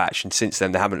their own patch. And since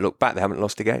then, they haven't looked back. They haven't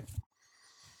lost a game.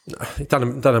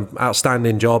 Done an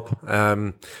outstanding job.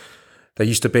 There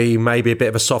used to be maybe a bit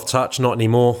of a soft touch, not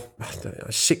anymore.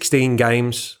 16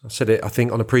 games. I said it, I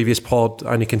think, on a previous pod,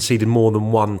 only conceded more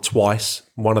than one twice.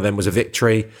 One of them was a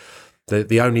victory.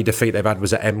 The only defeat they've had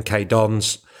was at MK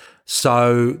Dons.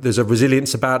 So there's a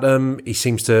resilience about them. He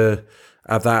seems to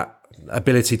have that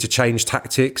ability to change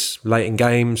tactics late in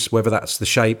games, whether that's the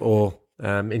shape or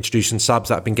introducing subs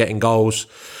that have been getting goals.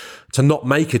 To not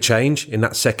make a change in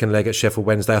that second leg at Sheffield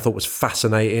Wednesday, I thought was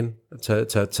fascinating.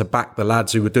 To back the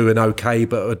lads who were doing okay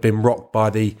but had been rocked by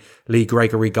the Lee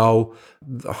Gregory goal.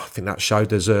 I think that showed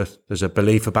there's a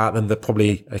belief about them. They're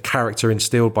probably a character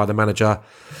instilled by the manager.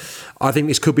 I think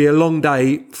this could be a long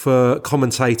day for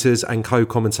commentators and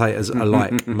co-commentators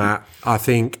alike, Matt. I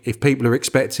think if people are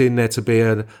expecting there to be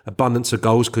an abundance of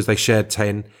goals because they shared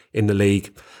 10 in the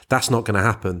league, that's not going to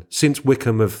happen. Since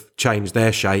Wycombe have changed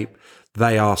their shape,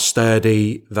 they are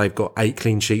sturdy. They've got 8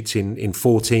 clean sheets in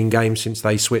 14 games since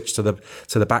they switched to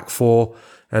the back 4,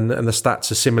 and the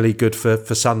stats are similarly good for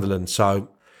Sunderland. So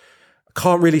I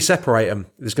can't really separate them.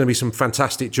 There's going to be some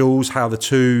fantastic duels. How the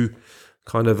 2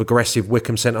 kind of aggressive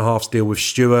Wycombe centre halves deal with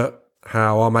Stewart.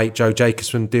 How our mate Joe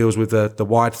Jacobson deals with the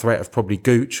wide threat of probably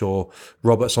Gooch or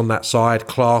Roberts on that side,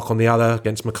 Clark on the other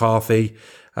against McCarthy.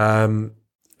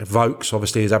 Vokes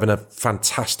obviously is having a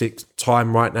fantastic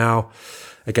time right now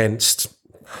against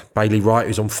Bailey Wright,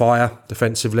 who's on fire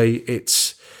defensively.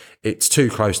 It's too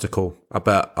close to call,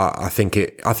 but I think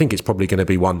it's probably going to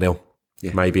be 1-0,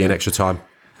 maybe in extra time.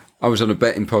 I was on a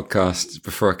betting podcast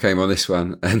before I came on this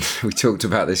one, and we talked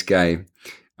about this game,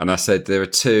 and I said there are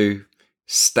 2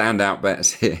 standout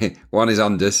bets here. One is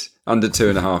under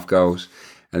 2.5 goals,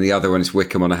 and the other one is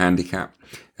Wycombe on a handicap.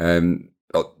 Where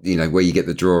you get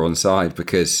the draw on side,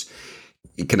 because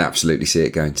you can absolutely see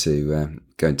it going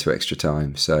to extra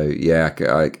time. So yeah,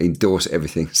 I endorse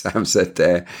everything Sam said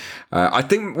there. I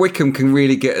think Wycombe can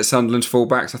really get at Sunderland's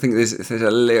fullbacks. I think there's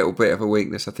a little bit of a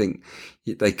weakness. I think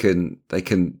they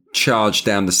can charge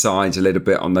down the sides a little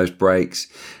bit on those breaks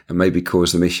and maybe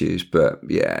cause them issues. But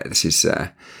yeah, this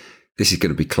This is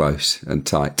going to be close and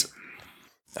tight.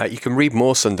 You can read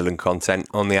more Sunderland content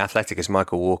on The Athletic as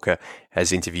Michael Walker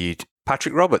has interviewed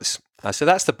Patrick Roberts. So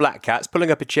that's the Black Cats. Pulling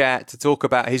up a chair to talk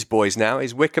about his boys now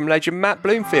is Wycombe legend Matt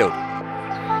Bloomfield.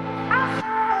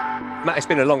 Matt, it's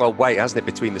been a long old wait, hasn't it,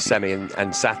 between the semi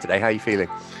and Saturday? How are you feeling?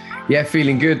 Yeah,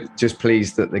 feeling good. Just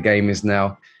pleased that the game is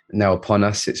now upon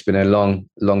us. It's been a long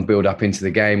build up into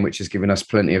the game, which has given us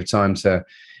plenty of time to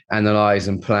analyse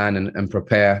and plan and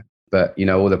prepare. But,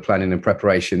 all the planning and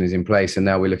preparation is in place. And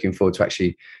now we're looking forward to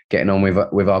actually getting on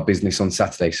with our business on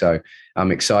Saturday. So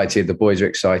I'm excited. The boys are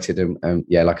excited. And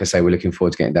yeah, like I say, we're looking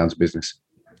forward to getting down to business.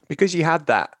 Because you had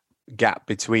that gap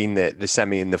between the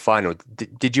semi and the final,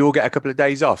 did you all get a couple of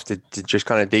days off to just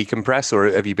kind of decompress, or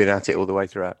have you been at it all the way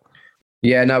throughout?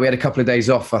 Yeah, no, we had a couple of days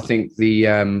off. I think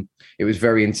it was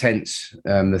very intense.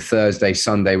 The Thursday,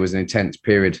 Sunday was an intense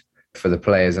period for the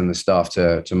players and the staff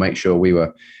to make sure we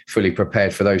were fully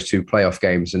prepared for those two playoff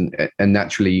games. And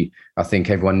naturally, I think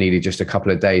everyone needed just a couple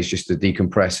of days just to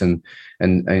decompress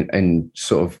and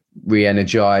sort of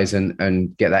re-energize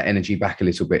and get that energy back a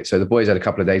little bit. So the boys had a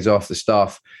couple of days off. The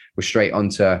staff were straight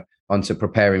onto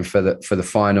preparing for the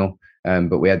final.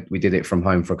 But we did it from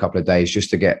home for a couple of days just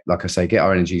to get, like I say, get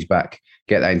our energies back,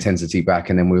 get that intensity back,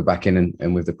 and then we were back in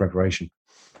and with the preparation.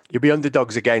 You'll be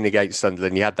underdogs again against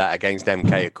Sunderland. You had that against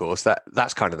MK, of course.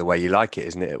 That's kind of the way you like it,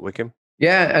 isn't it, at Wycombe?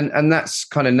 Yeah, and that's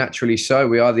kind of naturally so.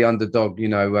 We are the underdog.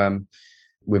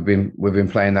 We've been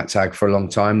playing that tag for a long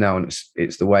time now, and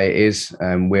it's the way it is.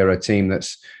 We're a team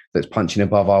that's punching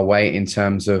above our weight in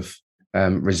terms of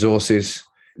resources.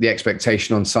 The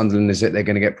expectation on Sunderland is that they're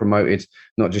going to get promoted,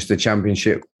 not just the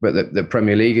Championship, but the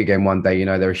Premier League again one day.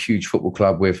 They're a huge football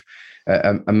club with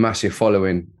a massive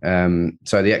following.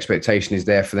 So the expectation is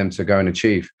there for them to go and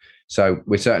achieve. So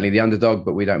we're certainly the underdog,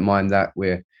 but we don't mind that.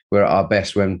 We're at our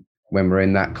best when we're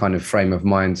in that kind of frame of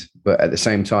mind. But at the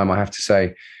same time, I have to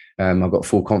say, I've got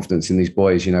full confidence in these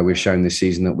boys. We've shown this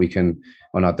season that we can,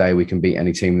 on our day, we can beat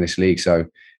any team in this league. So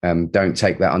don't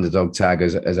take that underdog tag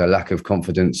as a lack of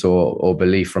confidence or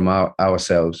belief from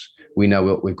ourselves. We know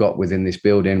what we've got within this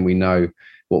building. We know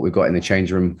what we've got in the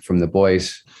change room from the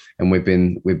boys, and we've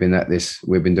been at this.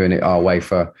 We've been doing it our way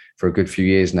for a good few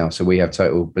years now. So we have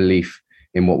total belief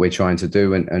in what we're trying to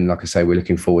do, and like I say, we're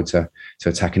looking forward to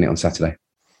attacking it on Saturday.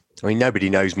 I mean, nobody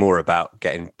knows more about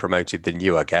getting promoted than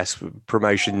you, I guess.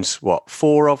 Promotions,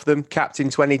 4 of them, captain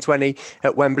 2020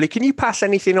 at Wembley. Can you pass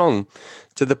anything on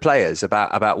to the players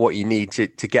about what you need to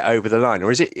get over the line?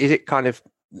 Or is it kind of,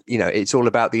 it's all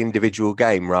about the individual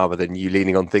game rather than you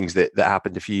leaning on things that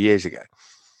happened a few years ago?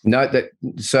 No, that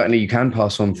certainly you can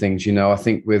pass on things. I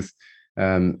think with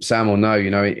Sam will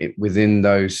know, within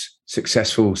those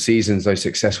successful seasons, those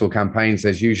successful campaigns,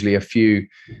 there's usually a few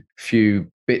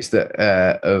bits that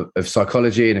of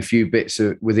psychology and a few bits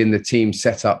within the team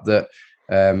setup that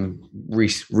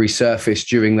resurface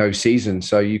during those seasons.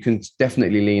 So you can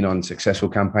definitely lean on successful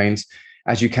campaigns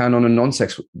as you can on a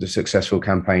non-successful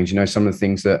campaigns. Some of the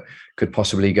things that could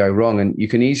possibly go wrong, and you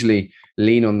can easily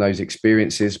lean on those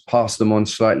experiences, pass them on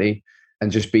slightly,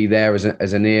 and just be there as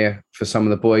an ear for some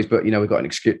of the boys. But we've got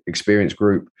an experienced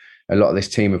group. A lot of this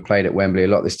team have played at Wembley. A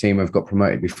lot of this team have got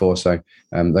promoted before. So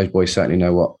those boys certainly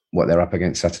know what they're up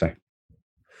against Saturday.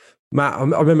 Matt, I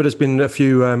remember there's been a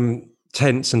few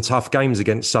tense and tough games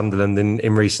against Sunderland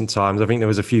in recent times. I think there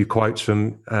was a few quotes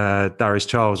from Darius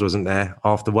Charles, wasn't there,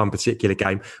 after one particular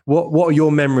game. What are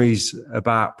your memories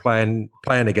about playing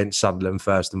against Sunderland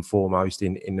first and foremost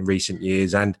in recent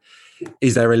years? And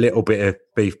is there a little bit of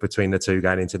beef between the two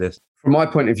going into this? From my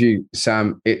point of view,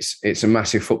 Sam, it's a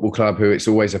massive football club who it's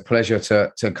always a pleasure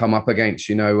to come up against.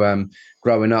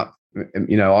 Growing up,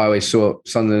 I always saw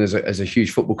Sunderland as a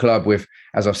huge football club with,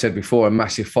 as I've said before, a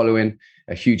massive following,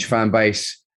 a huge fan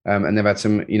base, and they've had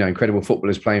some incredible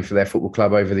footballers playing for their football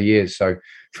club over the years. So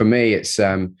for me, it's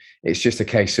just a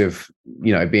case of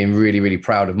being really, really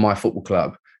proud of my football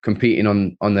club, competing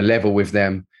on the level with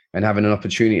them, and having an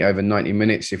opportunity over 90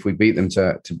 minutes if we beat them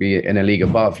to be in a league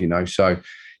above. So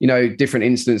different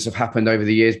incidents have happened over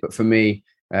the years, but for me,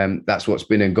 that's what's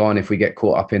been and gone. If we get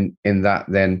caught up in that,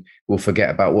 then we'll forget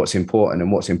about what's important.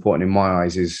 And what's important in my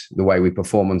eyes is the way we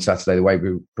perform on Saturday, the way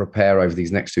we prepare over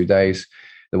these next 2 days,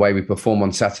 the way we perform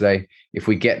on Saturday. If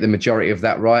we get the majority of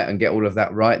that right and get all of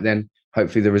that right, then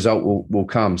hopefully the result will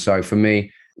come. So for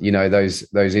me,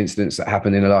 those incidents that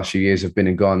happened in the last few years have been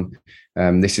and gone.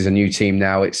 This is a new team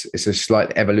now. It's a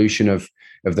slight evolution of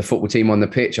the football team on the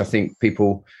pitch. I think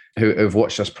people who have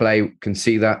watched us play can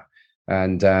see that.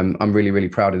 And I'm really, really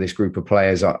proud of this group of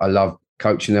players. I love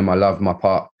coaching them. I love my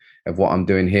part what I'm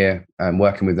doing here and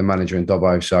working with the manager in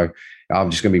Dobbo. So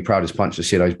I'm just going to be proud as punch to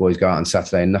see those boys go out on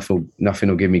Saturday, and nothing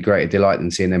will give me greater delight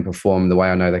than seeing them perform the way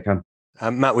I know they can.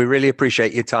 Matt, we really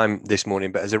appreciate your time this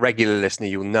morning, but as a regular listener,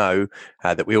 you'll know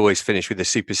that we always finish with a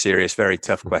super serious, very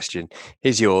tough question.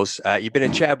 Here's yours. You've been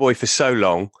a chair boy for so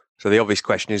long, so the obvious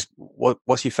question is,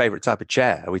 what's your favourite type of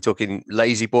chair? Are we talking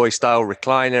lazy boy style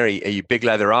recliner? Are you big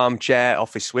leather armchair,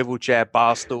 office swivel chair,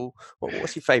 bar stool?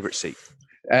 What's your favourite seat?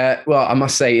 Well, I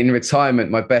must say, in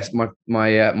retirement, my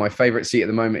favourite seat at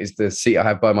the moment is the seat I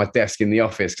have by my desk in the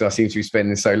office, because I seem to be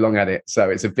spending so long at it.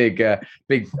 So it's a big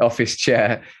office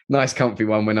chair, nice comfy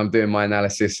one when I'm doing my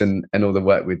analysis and all the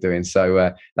work we're doing.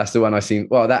 So that's the one I seem,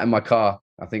 well, that and my car.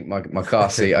 I think my car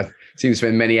seat, I seem to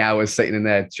spend many hours sitting in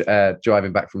there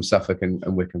driving back from Suffolk and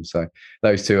Wickham. So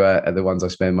those two are the ones I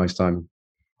spend most time.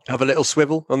 Have a little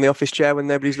swivel on the office chair when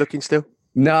nobody's looking still?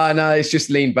 No, it's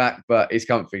just lean back, but it's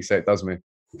comfy, so it does me.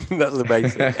 That's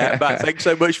amazing. Matt, thanks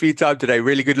so much for your time today.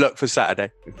 Really good luck for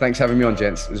Saturday. Thanks for having me on,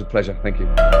 gents. It was a pleasure. Thank you.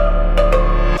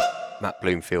 Matt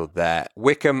Bloomfield there.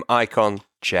 Wickham icon,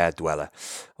 chair dweller.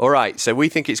 All right, so we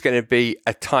think it's going to be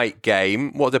a tight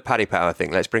game. What do Paddy Power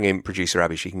think? Let's bring in producer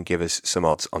Abby. She can give us some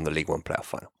odds on the League One playoff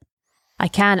final. I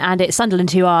can, and it's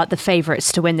Sunderland who are the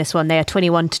favourites to win this one. They are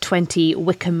 21-20,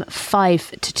 Wickham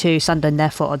 5-2. Sunderland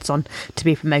therefore odds on to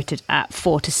be promoted at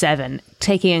 4-7.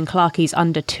 Taking in Clarkey's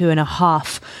under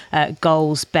 2.5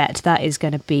 goals bet, that is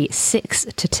going to be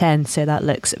 6-10. So that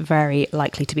looks very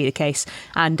likely to be the case.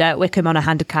 And Wickham on a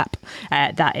handicap,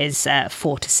 that is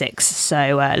 4-6.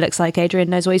 So it looks like Adrian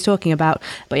knows what he's talking about.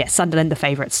 But yeah, Sunderland the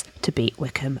favourites to beat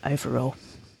Wickham overall.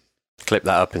 Clip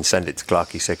that up and send it to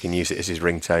Clarkey so he can use it as his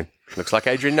ringtone. Looks like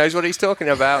Adrian knows what he's talking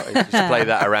about. He just play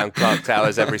that around Clark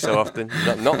Towers every so often.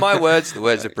 Not my words, the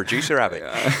words of producer Abbott.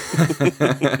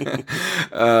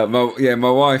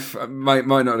 My wife might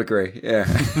not agree. Yeah.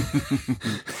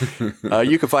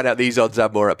 You can find out these odds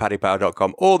and more at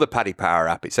paddypower.com or the Paddy Power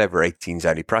app. It's over 18s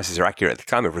only. Prices are accurate at the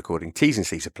time of recording. T's and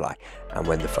C's apply. And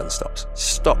when the fun stops,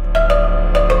 stop.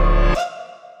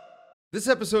 This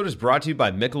episode is brought to you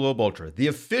by Michelob Ultra, the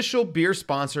official beer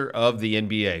sponsor of the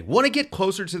NBA. Want to get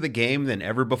closer to the game than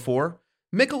ever before?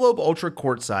 Michelob Ultra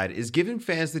Courtside is giving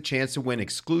fans the chance to win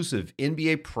exclusive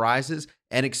NBA prizes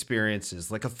and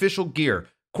experiences like official gear,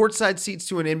 courtside seats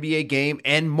to an NBA game,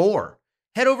 and more.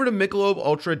 Head over to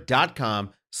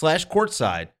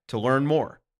MichelobUltra.com/courtside to learn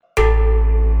more.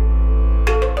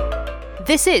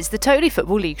 This is the Totally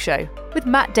Football League Show with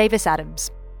Matt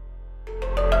Davis-Adams.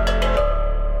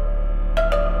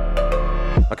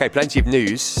 Okay, plenty of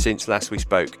news since last we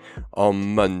spoke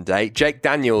on Monday. Jake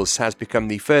Daniels has become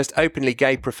the first openly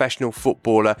gay professional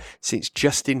footballer since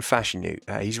Justin Fashanu.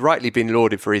 He's rightly been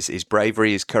lauded for his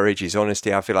bravery, his courage, his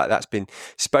honesty. I feel like that's been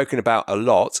spoken about a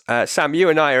lot. Sam, you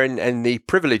and I are in the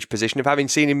privileged position of having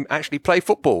seen him actually play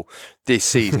football this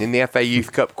season in the FA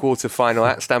Youth Cup quarter-final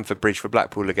at Stamford Bridge for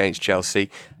Blackpool against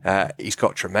Chelsea. He's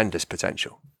got tremendous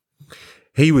potential.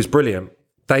 He was brilliant.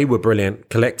 They were brilliant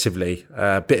collectively.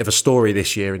 A bit of a story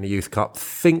this year in the Youth Cup. I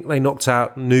think they knocked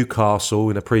out Newcastle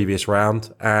in a previous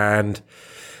round. And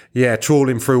yeah,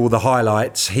 trawling through all the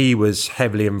highlights, he was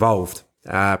heavily involved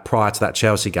prior to that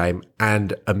Chelsea game.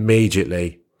 And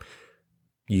immediately,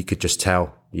 you could just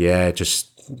tell. Yeah, just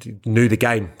knew the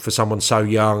game for someone so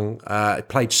young.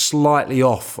 Played slightly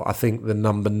off, I think, the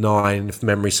number 9, if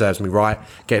memory serves me right,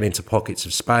 getting into pockets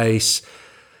of space.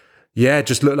 Yeah,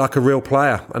 just looked like a real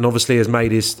player, and obviously has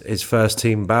made his first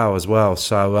team bow as well.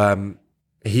 So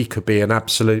he could be an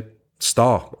absolute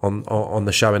star on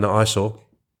the showing that I saw.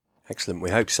 Excellent,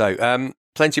 we hope so.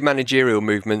 Plenty of managerial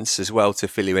movements as well to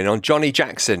fill you in on. Johnny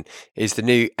Jackson is the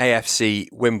new AFC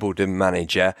Wimbledon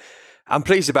manager. I'm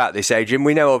pleased about this, Adrian.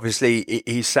 We know, obviously,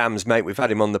 he's Sam's mate. We've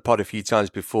had him on the pod a few times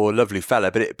before. Lovely fella.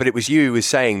 But it was you who was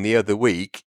saying the other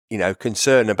week,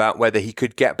 concern about whether he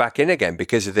could get back in again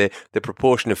because of the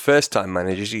proportion of first-time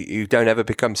managers who don't ever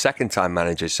become second-time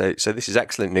managers. So this is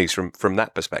excellent news from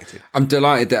that perspective. I'm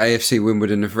delighted that AFC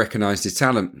Wimbledon have recognised his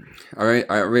talent.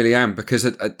 I really am, because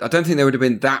I don't think there would have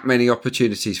been that many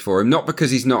opportunities for him. Not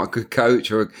because he's not a good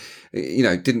coach or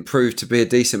didn't prove to be a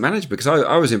decent manager, because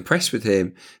I was impressed with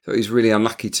him. Thought he was really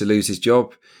unlucky to lose his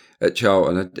job at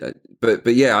Charlton. But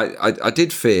yeah, I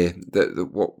did fear that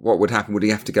what would happen. Would he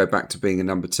have to go back to being a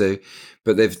number 2?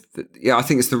 But I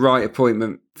think it's the right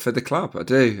appointment for the club. I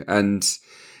do, and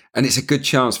it's a good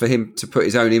chance for him to put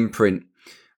his own imprint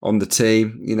on the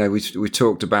team. We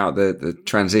talked about the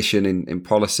transition in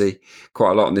policy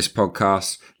quite a lot on this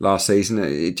podcast last season.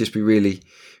 It'd just be really,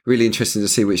 really interesting to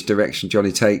see which direction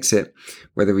Johnny takes it,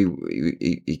 whether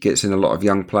he gets in a lot of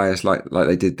young players like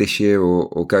they did this year,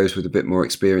 or goes with a bit more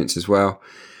experience as well.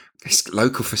 It's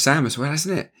local for Sam as well,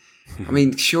 isn't it? I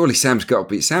mean, surely Sam's got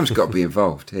to be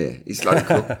involved here. He's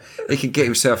local. He can get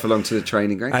himself along to the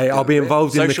training ground. Hey, I'll be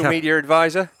involved in social media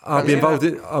advisor. I'll be involved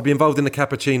in the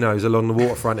cappuccinos along the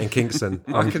waterfront in Kingston.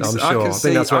 I'm sure. I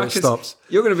think that's where it stops.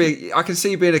 You're going to be. I can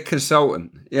see you being a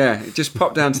consultant. Yeah, just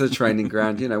pop down to the training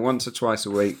ground. Once or twice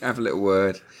a week, have a little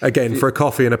word. Again, for a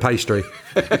coffee and a pastry.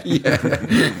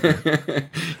 Yeah.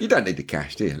 You don't need the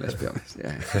cash, do you? Let's be honest.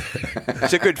 Yeah.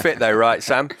 It's a good fit, though, right,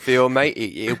 Sam? For your mate,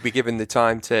 he'll be given the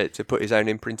time to put his own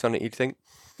imprint on it, you'd think?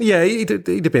 Yeah, he'd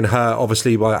have been hurt,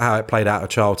 obviously, by how it played out at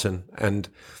Charlton, and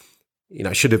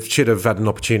should have had an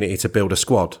opportunity to build a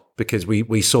squad, because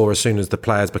we saw as soon as the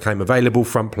players became available,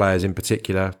 front players in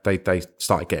particular, they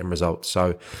started getting results.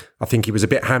 So I think he was a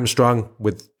bit hamstrung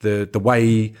with the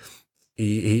way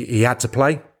he had to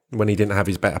play when he didn't have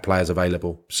his better players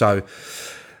available. So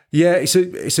yeah, it's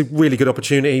a really good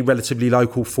opportunity, relatively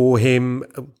local for him.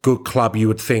 A good club, you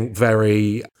would think,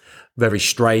 very, very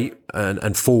straight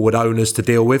and forward owners to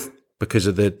deal with because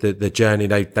of the journey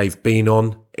they've been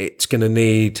on. It's going to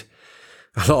need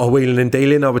a lot of wheeling and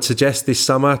dealing, I would suggest, this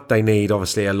summer. They need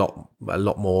obviously a lot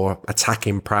more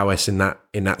attacking prowess in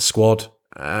that squad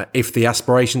if the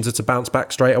aspirations are to bounce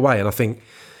back straight away. And I think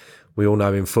we all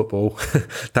know in football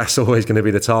that's always going to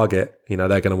be the target. They're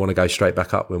going to want to go straight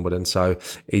back up Wimbledon. So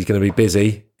he's going to be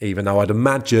busy, even though I'd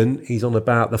imagine he's on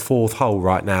about the 4th hole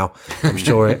right now. I'm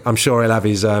sure he'll have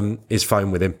his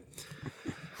phone with him.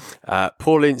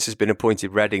 Paul Ince has been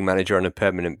appointed Reading manager on a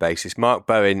permanent basis. Mark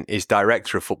Bowen is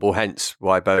director of football, hence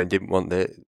why Bowen didn't want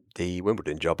the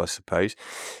Wimbledon job, I suppose.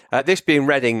 This being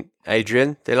Reading,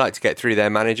 Adrian, they like to get through their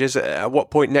managers. At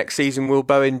what point next season will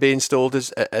Bowen be installed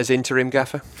as interim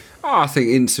gaffer? I think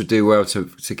Ince would do well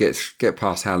to get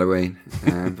past Halloween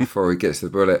before he gets the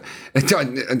bullet.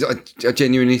 I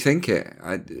genuinely think it.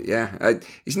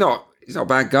 He's not a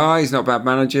bad guy. He's not a bad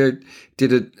manager.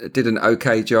 Did an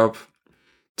okay job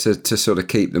to sort of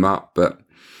keep them up, but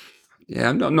yeah,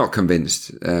 I'm not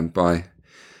convinced by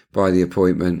the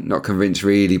appointment. Not convinced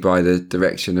really by the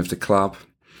direction of the club,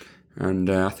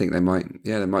 and I think they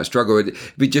might struggle.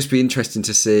 It'd just be interesting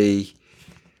to see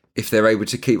if they're able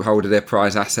to keep hold of their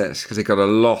prize assets, because they've got a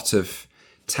lot of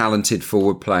talented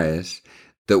forward players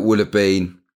that would have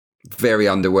been very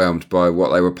underwhelmed by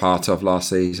what they were part of last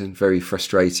season. Very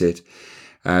frustrated.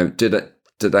 Did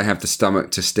they have the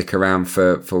stomach to stick around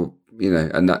for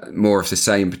and that, more of the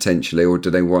same potentially, or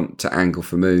do they want to angle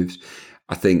for moves?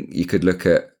 I think you could look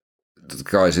at the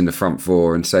guys in the front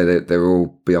four and say that they'll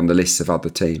all be on the lists of other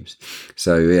teams.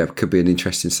 So yeah, it could be an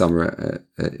interesting summer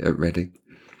at Reading.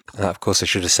 Of course, I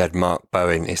should have said Mark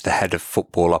Bowen is the head of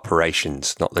football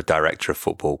operations, not the director of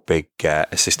football. Big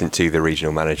assistant to the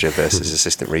regional manager versus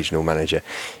assistant regional manager.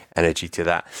 Energy to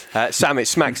that. Sam, it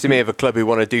smacks to me of a club who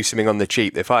want to do something on the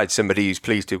cheap. They've hired somebody who's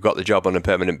pleased to have got the job on a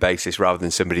permanent basis, rather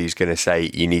than somebody who's going to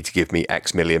say, you need to give me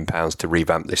X million pounds to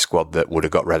revamp this squad that would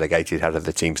have got relegated had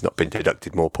the teams not been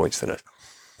deducted more points than us.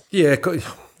 Yeah,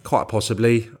 quite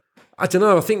possibly. I don't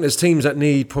know. I think there's teams that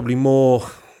need probably more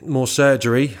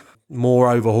surgery, more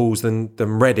overhauls than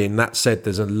Reading. That said,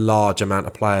 there's a large amount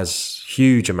of players,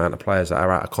 huge amount of players that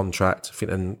are out of contract. I think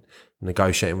they're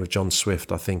negotiating with John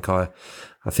Swift. I think I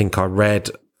read.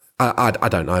 I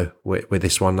don't know with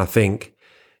this one. I think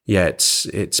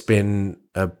it's been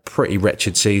a pretty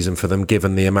wretched season for them,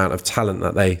 given the amount of talent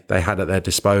that they had at their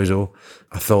disposal.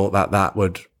 I thought that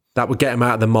would get them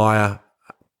out of the mire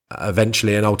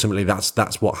eventually, and ultimately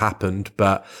that's what happened.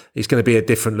 But it's going to be a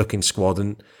different looking squad,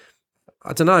 and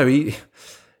I don't know.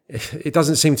 It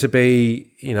doesn't seem to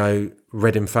be,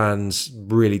 Reading fans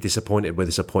really disappointed with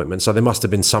this appointment. So there must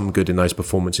have been some good in those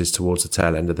performances towards the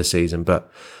tail end of the season. But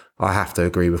I have to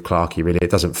agree with Clarkey, really. It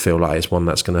doesn't feel like it's one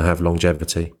that's going to have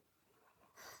longevity.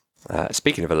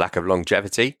 Speaking of a lack of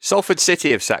longevity, Salford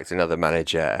City have sacked another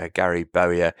manager, Gary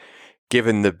Bowyer,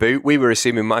 given the boot. We were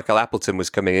assuming Michael Appleton was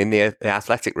coming in. The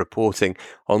Athletic reporting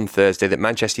on Thursday that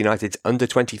Manchester United's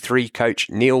under-23 coach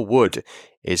Neil Wood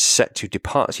is set to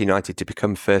depart United to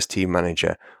become first-team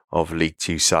manager of League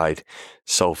Two side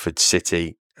Salford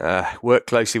City. Worked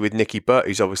closely with Nicky Butt,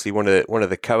 who's obviously one of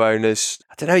the co-owners.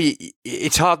 I don't know,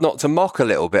 it's hard not to mock a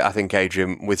little bit, I think,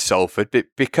 Adrian, with Salford, but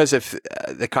because of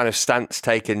the kind of stance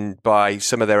taken by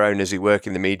some of their owners who work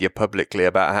in the media publicly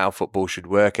about how football should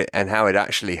work and how it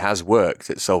actually has worked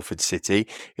at Salford City,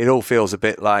 it all feels a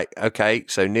bit like, okay,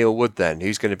 so Neil Wood then,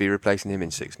 who's going to be replacing him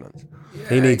in 6 months?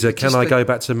 He needs a "can I go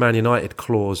back to Man United"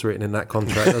 clause written in that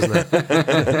contract, doesn't it?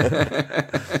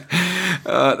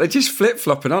 They're just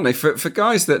flip-flopping, aren't they? For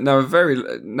guys that know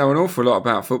an awful lot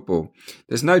about football,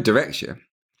 there's no direction,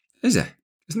 is there?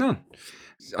 There's none.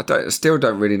 I still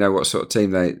don't really know what sort of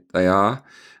team they are.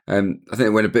 I think they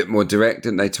went a bit more direct,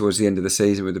 didn't they, towards the end of the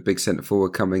season with the big centre forward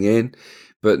coming in.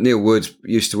 But Neil Wood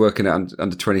used to working at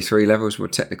under 23 levels, more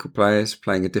technical players,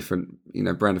 playing a different,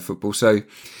 brand of football. So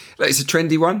it's a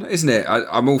trendy one, isn't it?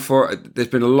 I'm all for it. There's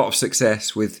been a lot of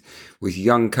success with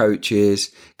young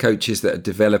coaches that are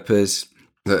developers,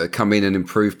 that come in and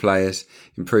improve players,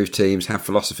 improve teams, have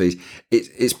philosophies.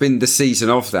 It's been the season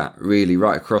of that, really,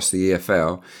 right across the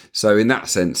EFL. So in that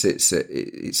sense, it's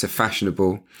a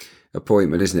fashionable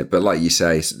appointment, isn't it? But like you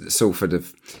say, Salford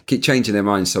have keep changing their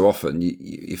minds so often.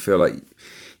 You feel like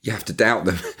you have to doubt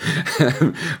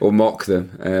them or mock them,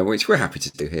 which we're happy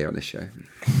to do here on this show.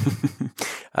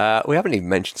 We haven't even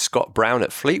mentioned Scott Brown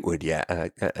at Fleetwood yet.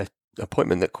 A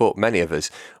appointment that caught many of us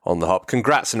on the hop.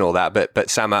 Congrats and all that, but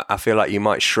Sam, I feel like you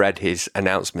might shred his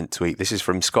announcement tweet. This is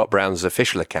from Scott Brown's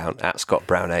official account at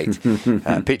ScottBrown8.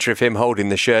 A picture of him holding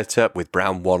the shirt up with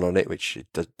Brown 1 on it, which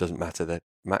doesn't matter,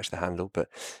 match the handle. But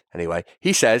anyway,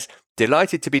 he says,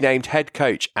 delighted to be named head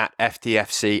coach at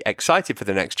FTFC, excited for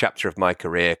the next chapter of my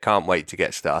career, can't wait to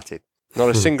get started. Not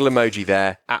a single emoji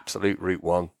there, absolute route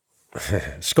 1.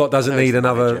 Scott doesn't need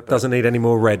any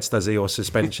more reds, does he, or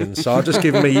suspensions? So I'll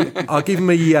give him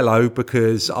a yellow,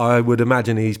 because I would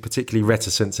imagine he's particularly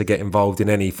reticent to get involved in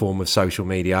any form of social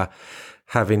media.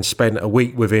 Having spent a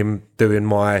week with him doing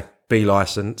my B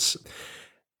licence,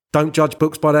 don't judge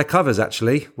books by their covers,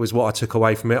 actually, was what I took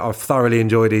away from it. I've thoroughly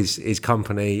enjoyed his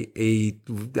company. He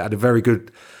had a very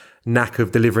good knack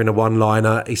of delivering a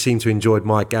one-liner. He seemed to enjoy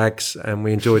my gags, and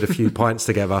we enjoyed a few pints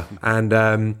together. And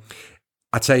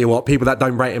I tell you what, people that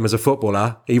don't rate him as a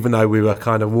footballer, even though we were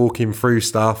kind of walking through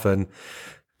stuff, and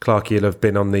Clarkey will have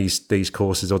been on these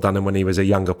courses or done them when he was a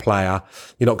younger player,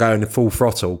 you're not going full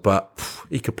throttle, but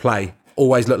he could play.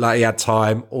 Always looked like he had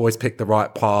time, always picked the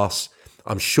right pass.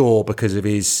 I'm sure because of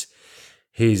his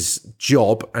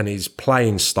job and his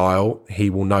playing style, he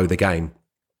will know the game.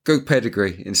 Good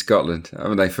pedigree in Scotland,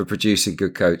 haven't they, for producing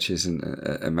good coaches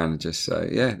and managers? So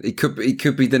yeah, he could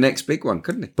be the next big one,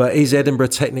 couldn't he? But is Edinburgh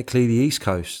technically the East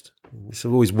Coast? It's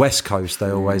always West Coast.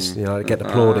 They always get the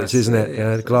plaudits, isn't it?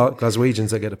 The Glaswegians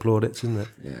that get the plaudits, isn't it?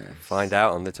 Yeah. Find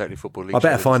out on the Totally Football League. I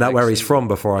better find out where he's from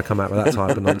before I come out with that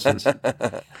type of nonsense.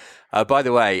 By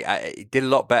the way, he did a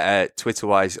lot better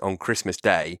Twitter-wise on Christmas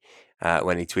Day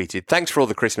when he tweeted, "Thanks for all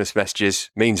the Christmas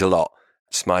messages. Means a lot."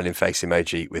 Smiling face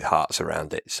emoji with hearts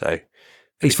around it. So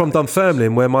he's from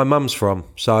Dunfermline, where my mum's from,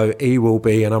 so he will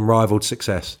be an unrivaled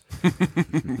success.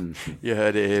 You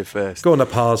heard it here first. Go on, the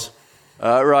Pars.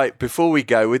 Right, before we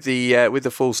go, with the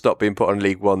full stop being put on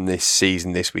League One this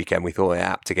season, this weekend, we thought it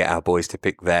apt to get our boys to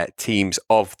pick their teams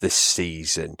of the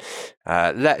season.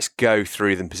 Let's go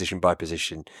through them position by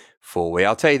position for we.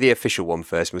 I'll tell you the official one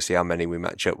first. We'll see how many we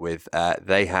match up with.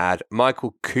 They had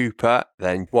Michael Cooper,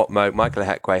 then Watmo, Michael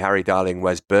Heckway, Harry Darling,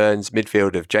 Wes Burns,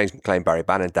 midfield of James McLean, Barry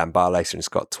Bannon, Dan Barlaser and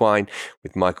Scott Twine,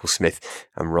 with Michael Smith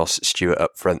and Ross Stewart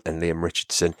up front and Liam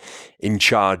Richardson in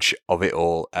charge of it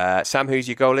all. Sam, who's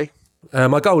your goalie?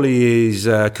 My goalie is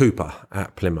Cooper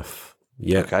at Plymouth.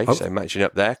 Yeah. Okay, so matching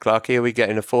up there. Clarkey, are we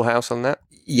getting a full house on that?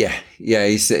 Yeah,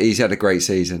 he's had a great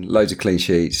season, loads of clean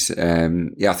sheets. I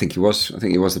think he was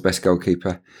the best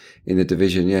goalkeeper in the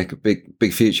division. Yeah,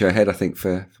 big future ahead, I think,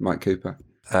 for Mike Cooper.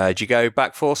 Do you go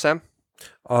back four, Sam?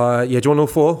 Do you want all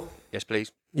four? Yes,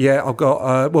 please. Yeah, I've got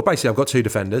I've got two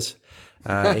defenders.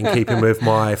 In keeping with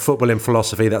my footballing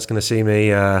philosophy, that's going to see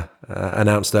me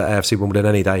announced at AFC Wimbledon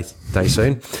any day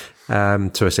soon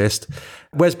to assist.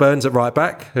 Wes Burns at right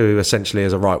back, who essentially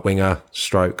is a right winger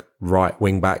stroke right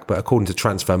wing back, but according to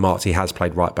Transfermarkt, he has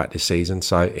played right back this season,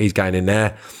 so he's going in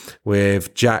there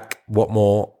with Jack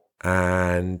Watmore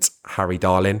and Harry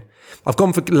Darling. I've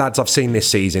gone for lads I've seen this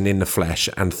season in the flesh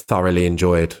and thoroughly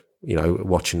enjoyed,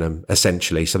 watching them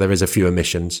essentially. So there is a few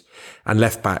omissions. And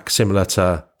left back, similar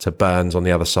to Burns on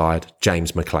the other side,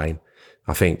 James McLean.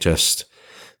 I think just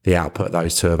the output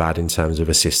those two have had in terms of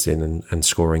assisting and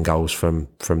scoring goals from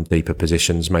deeper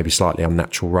positions, maybe slightly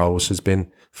unnatural roles, has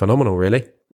been phenomenal, really.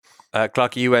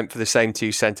 Clark, you went for the same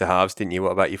two centre halves, didn't you?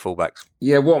 What about your fullbacks?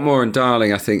 Yeah, Watmore and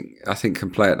Darling, I think can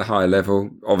play at the higher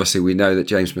level. Obviously, we know that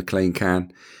James McLean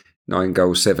can. 9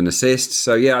 goals, 7 assists.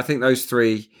 So yeah, I think those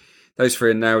three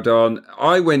are nailed on.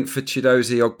 I went for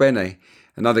Chidozie Ogbene,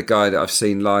 another guy that I've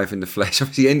seen live in the flesh.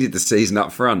 Obviously, he ended the season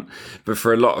up front, but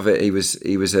for a lot of it, he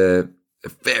was a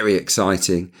very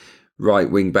exciting right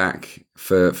wing back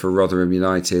for Rotherham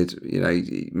United.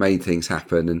 He made things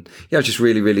happen, and I was just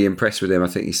really, really impressed with him. I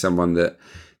think he's someone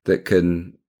that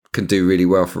can do really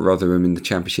well for Rotherham in the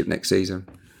Championship next season.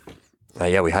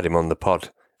 We had him on the pod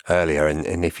earlier,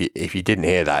 and if you didn't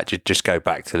hear that, just go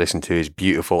back to listen to his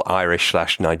beautiful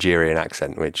Irish/Nigerian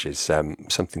accent, which is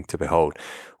something to behold.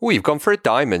 Oh, you've gone for a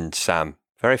diamond, Sam,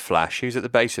 Very flash. Who's at the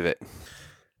base of it?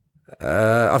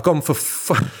 I've gone for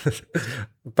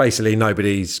basically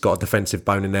nobody's got a defensive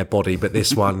bone in their body, but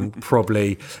this one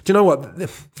probably. Do you know what?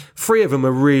 3 of them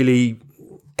are really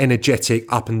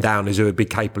energetic up and downers who would be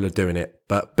capable of doing it.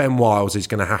 But Ben Wiles is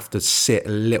going to have to sit a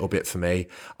little bit for me.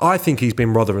 I think he's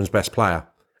been Rotherham's best player,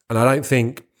 and I don't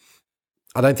think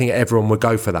everyone would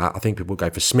go for that. I think people would go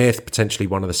for Smith, potentially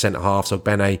one of the centre halves, or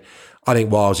Bene. I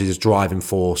think Wiles is a driving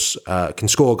force, can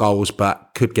score goals,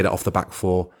 but could get it off the back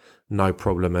four. No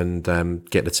problem, and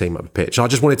get the team up the pitch. I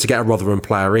just wanted to get a Rotherham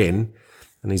player in,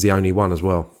 and he's the only one as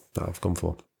well that I've gone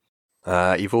for.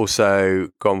 You've also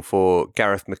gone for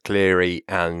Gareth McCleary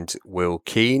and Will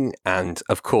Keane, and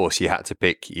of course you had to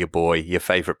pick your boy, your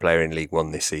favourite player in League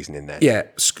One this season in there. Yeah,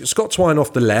 Scott Twine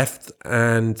off the left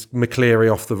and McCleary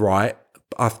off the right.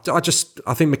 I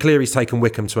think McCleary's taken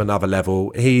Wickham to another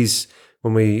level.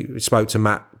 When we spoke to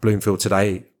Matt Bloomfield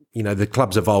today, the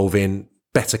club's evolving.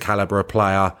 Better calibre of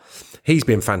player. He's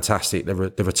been fantastic, the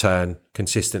return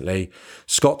consistently.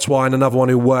 Scott Twine, another one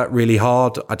who worked really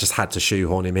hard. I just had to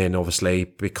shoehorn him in, obviously,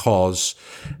 because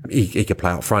he could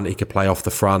play up front, he could play off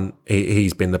the front.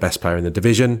 He's been the best player in the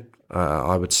division,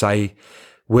 I would say.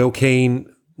 Will Keane,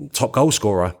 top goal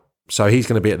scorer. So he's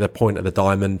going to be at the point of the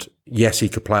diamond. Yes, he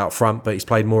could play up front, but he's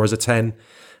played more as a 10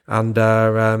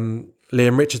 under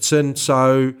Liam Richardson.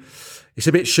 So it's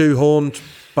a bit shoehorned,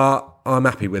 but I'm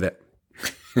happy with it.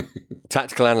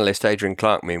 Tactical analyst Adrian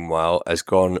Clark, meanwhile, has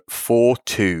gone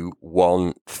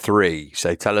 4-2-1-3.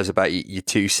 So tell us about your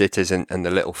 2 sitters and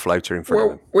the little floater in front of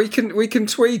them. We can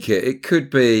tweak it. It could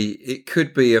be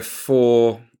a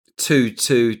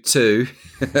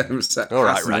 4-2-2-2. All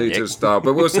right, Randy. Style,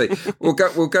 but we'll see. We'll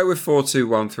go with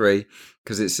 4-2-1-3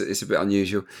 because it's a bit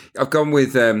unusual. I've gone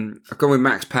with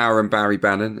Max Power and Barry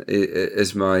Bannon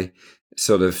as my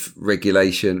sort of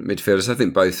regulation midfielders. I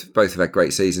think both have had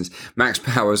great seasons. Max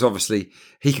Powers, obviously,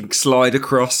 he can slide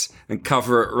across and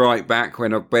cover at right back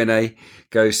when Ogbene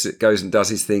goes and does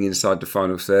his thing inside the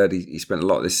final third. He spent a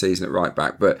lot of this season at right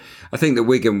back, but I think that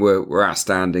Wigan were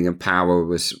outstanding, and Power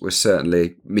was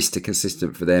certainly Mr.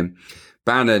 Consistent for them.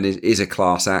 Bannon is a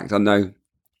class act. I know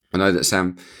that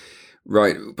Sam.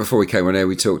 Right, before we came on air,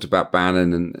 we talked about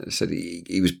Bannon and said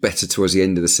he was better towards the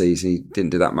end of the season. He didn't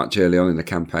do that much early on in the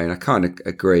campaign. I kind of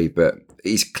agree, but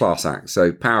he's a class act.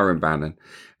 So Power and Bannon.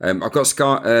 I've got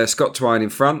Scott Twine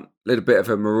in front, a little bit of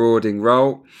a marauding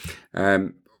role.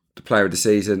 The player of the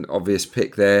season, obvious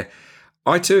pick there.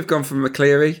 I too have gone for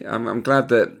McCleary. I'm glad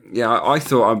that, I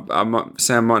thought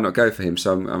Sam might not go for him,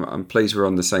 so I'm pleased we're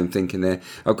on the same thinking there.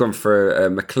 I've gone for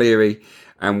McCleary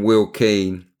and Will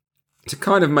Keane to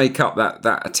kind of make up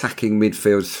that attacking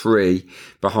midfield 3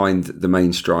 behind the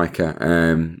main striker,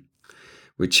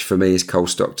 which for me is Cole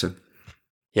Stockton.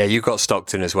 Yeah, you got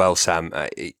Stockton as well, Sam.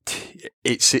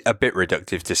 It's a bit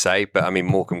reductive to say, but I mean,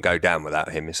 Morecambe go down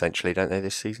without him, essentially, don't they,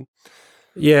 this season?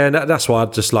 Yeah, and that's why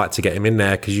I'd just like to get him in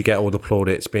there, because you get all the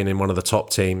plaudits being in one of the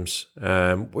top teams,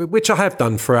 which I have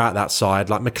done throughout that side.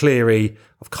 Like McCleary,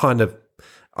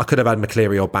 I could have had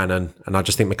McCleary or Bannon, and I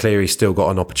just think McCleary's still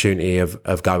got an opportunity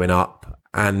of going up.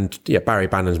 And yeah, Barry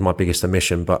Bannon's my biggest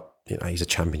omission, but he's a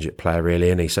championship player, really,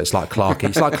 isn't he? So it's like Clarkey.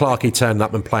 It's like Clarkey turning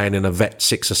up and playing in a vet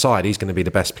 6-a-side. He's going to be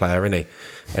the best player, isn't he?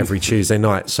 Every Tuesday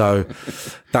night. So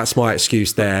that's my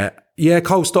excuse there. Yeah,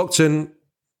 Cole Stockton,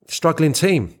 struggling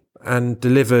team, and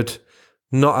delivered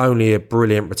not only a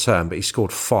brilliant return, but he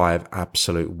scored 5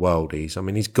 absolute worldies. I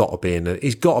mean, he's got to be in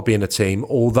a team,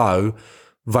 although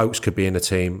Vokes could be in the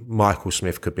team. Michael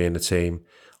Smith could be in the team.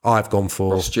 I've gone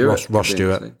for Ross Stewart.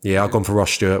 Yeah, I've gone for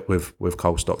Ross Stewart with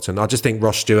Cole Stockton. I just think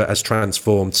Ross Stewart has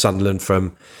transformed Sunderland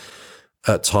from,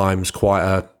 at times, quite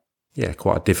a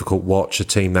difficult watch. A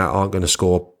team that aren't going to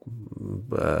score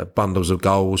bundles of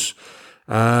goals.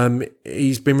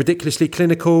 He's been ridiculously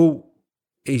clinical.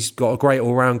 He's got a great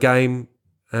all-round game,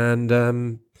 and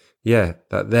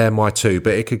they're my 2.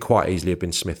 But it could quite easily have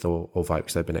been Smith or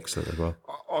Vokes. They've been excellent as well.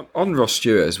 On Ross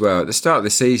Stewart as well, at the start of the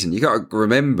season, you got to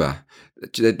remember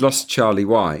they'd lost Charlie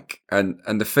Wyke, and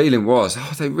the feeling was,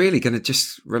 they're really going to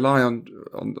just rely on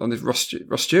Ross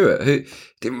Stewart, who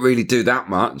didn't really do that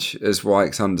much as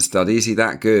Wyke's understudy. Is he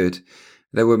that good?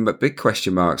 There were big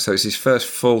question marks. So it's his first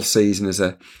full season as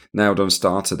a nailed-on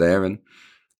starter there, and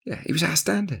yeah, he was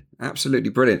outstanding, absolutely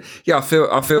brilliant. Yeah, I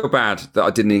feel bad that I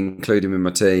didn't include him in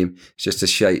my team. It's just a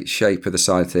shape of the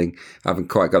side thing. I haven't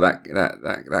quite got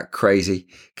that crazy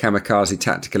kamikaze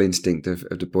tactical instinct of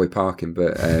the boy Parkin,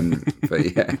 but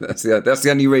yeah, that's the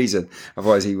only reason.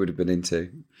 Otherwise, he would have been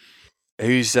into.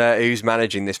 Who's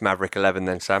managing this Maverick 11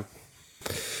 then, Sam?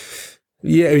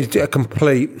 Yeah, it was a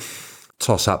complete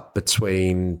toss up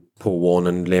between Paul Warne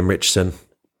and Liam Richardson.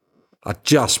 I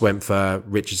just went for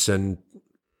Richardson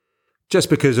just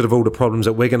because of all the problems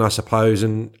at Wigan, I suppose.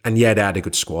 And yeah, they had a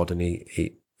good squad, and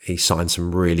he signed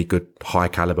some really good high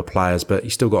caliber players, but you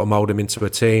still got to mould him into a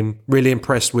team. Really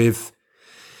impressed with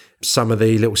some of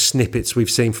the little snippets we've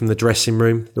seen from the dressing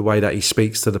room, the way that he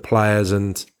speaks to the players,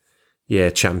 and yeah,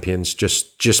 champions.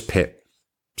 Just Pip.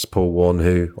 It's Paul Warne,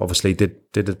 who obviously did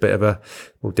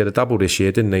a double this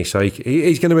year, didn't he? So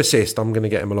he's going to assist. I'm going to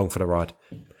get him along for the ride.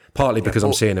 Partly because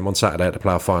I'm seeing him on Saturday at the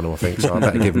playoff final, I think, so I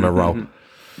better give him a role.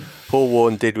 Paul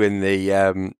Warne did win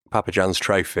the Papa John's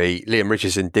Trophy. Liam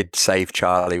Richardson did save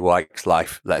Charlie White's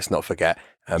life. Let's not forget.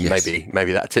 Yes.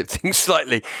 Maybe that tipped things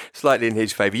slightly in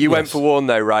his favour. You went for Warne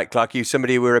though, right, Clark? You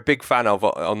somebody we were a big fan of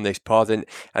on this pod, and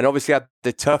obviously had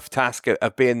the tough task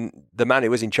of being the man who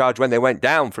was in charge when they went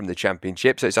down from the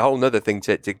Championship. So it's a whole other thing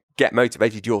to get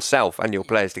motivated yourself and your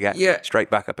players to get straight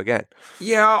back up again.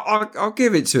 Yeah, I'll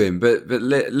give it to him, but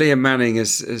Liam Manning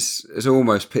has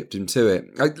almost pipped him to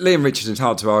it. Liam Richardson's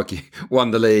hard to argue.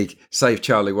 Won the league, saved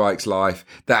Charlie White's life.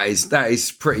 That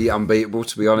is pretty unbeatable,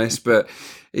 to be honest, but.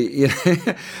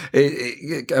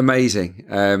 Amazing,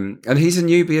 and he's a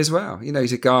newbie as well.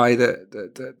 He's a guy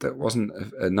that wasn't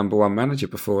a number one manager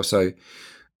before, so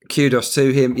kudos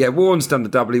to him. Yeah, Warne's done the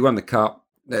double. He won the cup,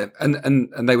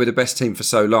 and they were the best team for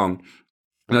so long.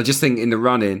 And I just think in the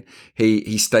run-in,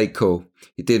 he stayed cool.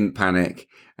 He didn't panic.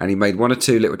 And he made one or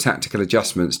two little tactical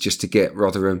adjustments just to get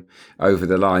Rotherham over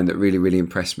the line that really, really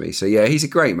impressed me. So, yeah, he's a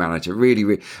great manager. Really,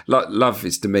 really love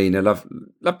his demeanour. Love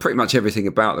pretty much everything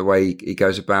about the way he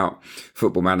goes about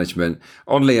football management.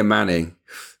 On Liam Manning,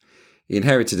 he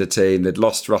inherited a team. They'd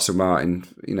lost Russell Martin,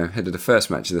 head of the first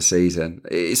match of the season.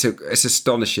 It's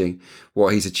astonishing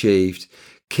what he's achieved,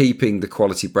 keeping the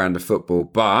quality brand of football,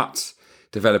 but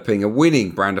developing a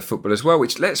winning brand of football as well,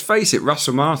 which, let's face it,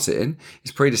 Russell Martin,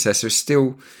 his predecessor, is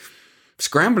still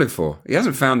scrambling for. He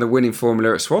hasn't found the winning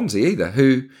formula at Swansea either,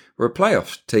 who were a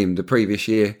playoff team the previous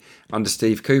year under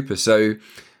Steve Cooper. So,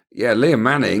 yeah, Liam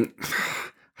Manning,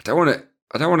 I don't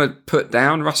want to put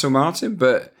down Russell Martin,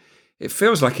 but it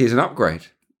feels like he's an upgrade.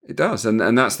 It does,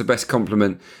 and that's the best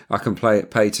compliment I can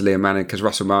pay to Liam Manning, because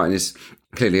Russell Martin is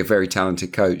clearly a very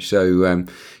talented coach. So,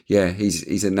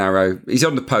 he's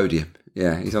on the podium.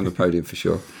 Yeah, he's on the podium for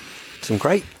sure. Some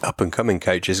great up-and-coming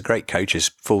coaches, great coaches,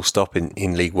 full stop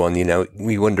in League One.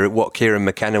 We wonder what Kieran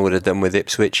McKenna would have done with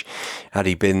Ipswich had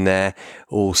he been there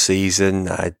all season.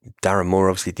 Darren Moore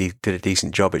obviously did a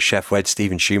decent job at Sheff Wed.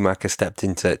 Stephen Schumacher stepped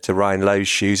into Ryan Lowe's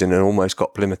shoes and almost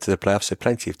got Plymouth to the playoffs. So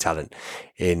plenty of talent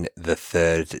in the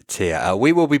third tier.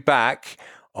 We will be back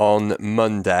on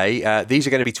Monday. These are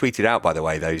going to be tweeted out, by the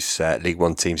way, those League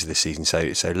One teams of the season.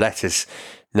 So let us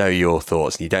know your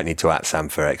thoughts. You don't need to at Sam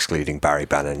for excluding Barry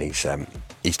Bannon.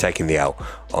 He's taking the L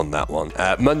on that one.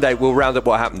 Monday, we'll round up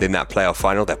what happened in that playoff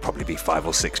final. There'll probably be 5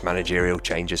 or 6 managerial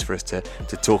changes for us to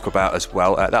talk about as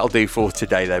well. That'll do for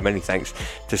today, though. Many thanks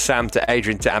to Sam, to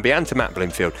Adrian, to Ambi, and to Matt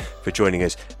Bloomfield for joining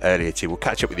us earlier too. We'll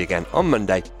catch up with you again on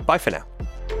Monday. Bye for now.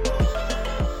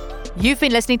 You've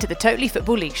been listening to the Totally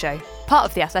Football League Show, part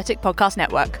of the Athletic Podcast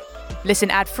Network. Listen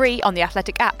ad-free on the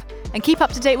Athletic app and keep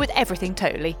up to date with everything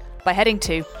Totally by heading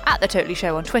to @The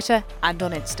Show on Twitter and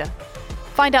on Insta.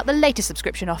 Find out the latest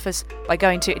subscription offers by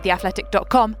going to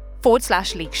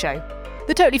theathletic.com/league show.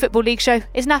 The Totally Football League Show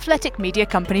is an Athletic Media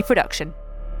Company production.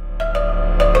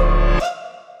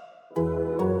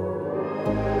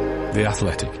 The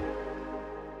Athletic.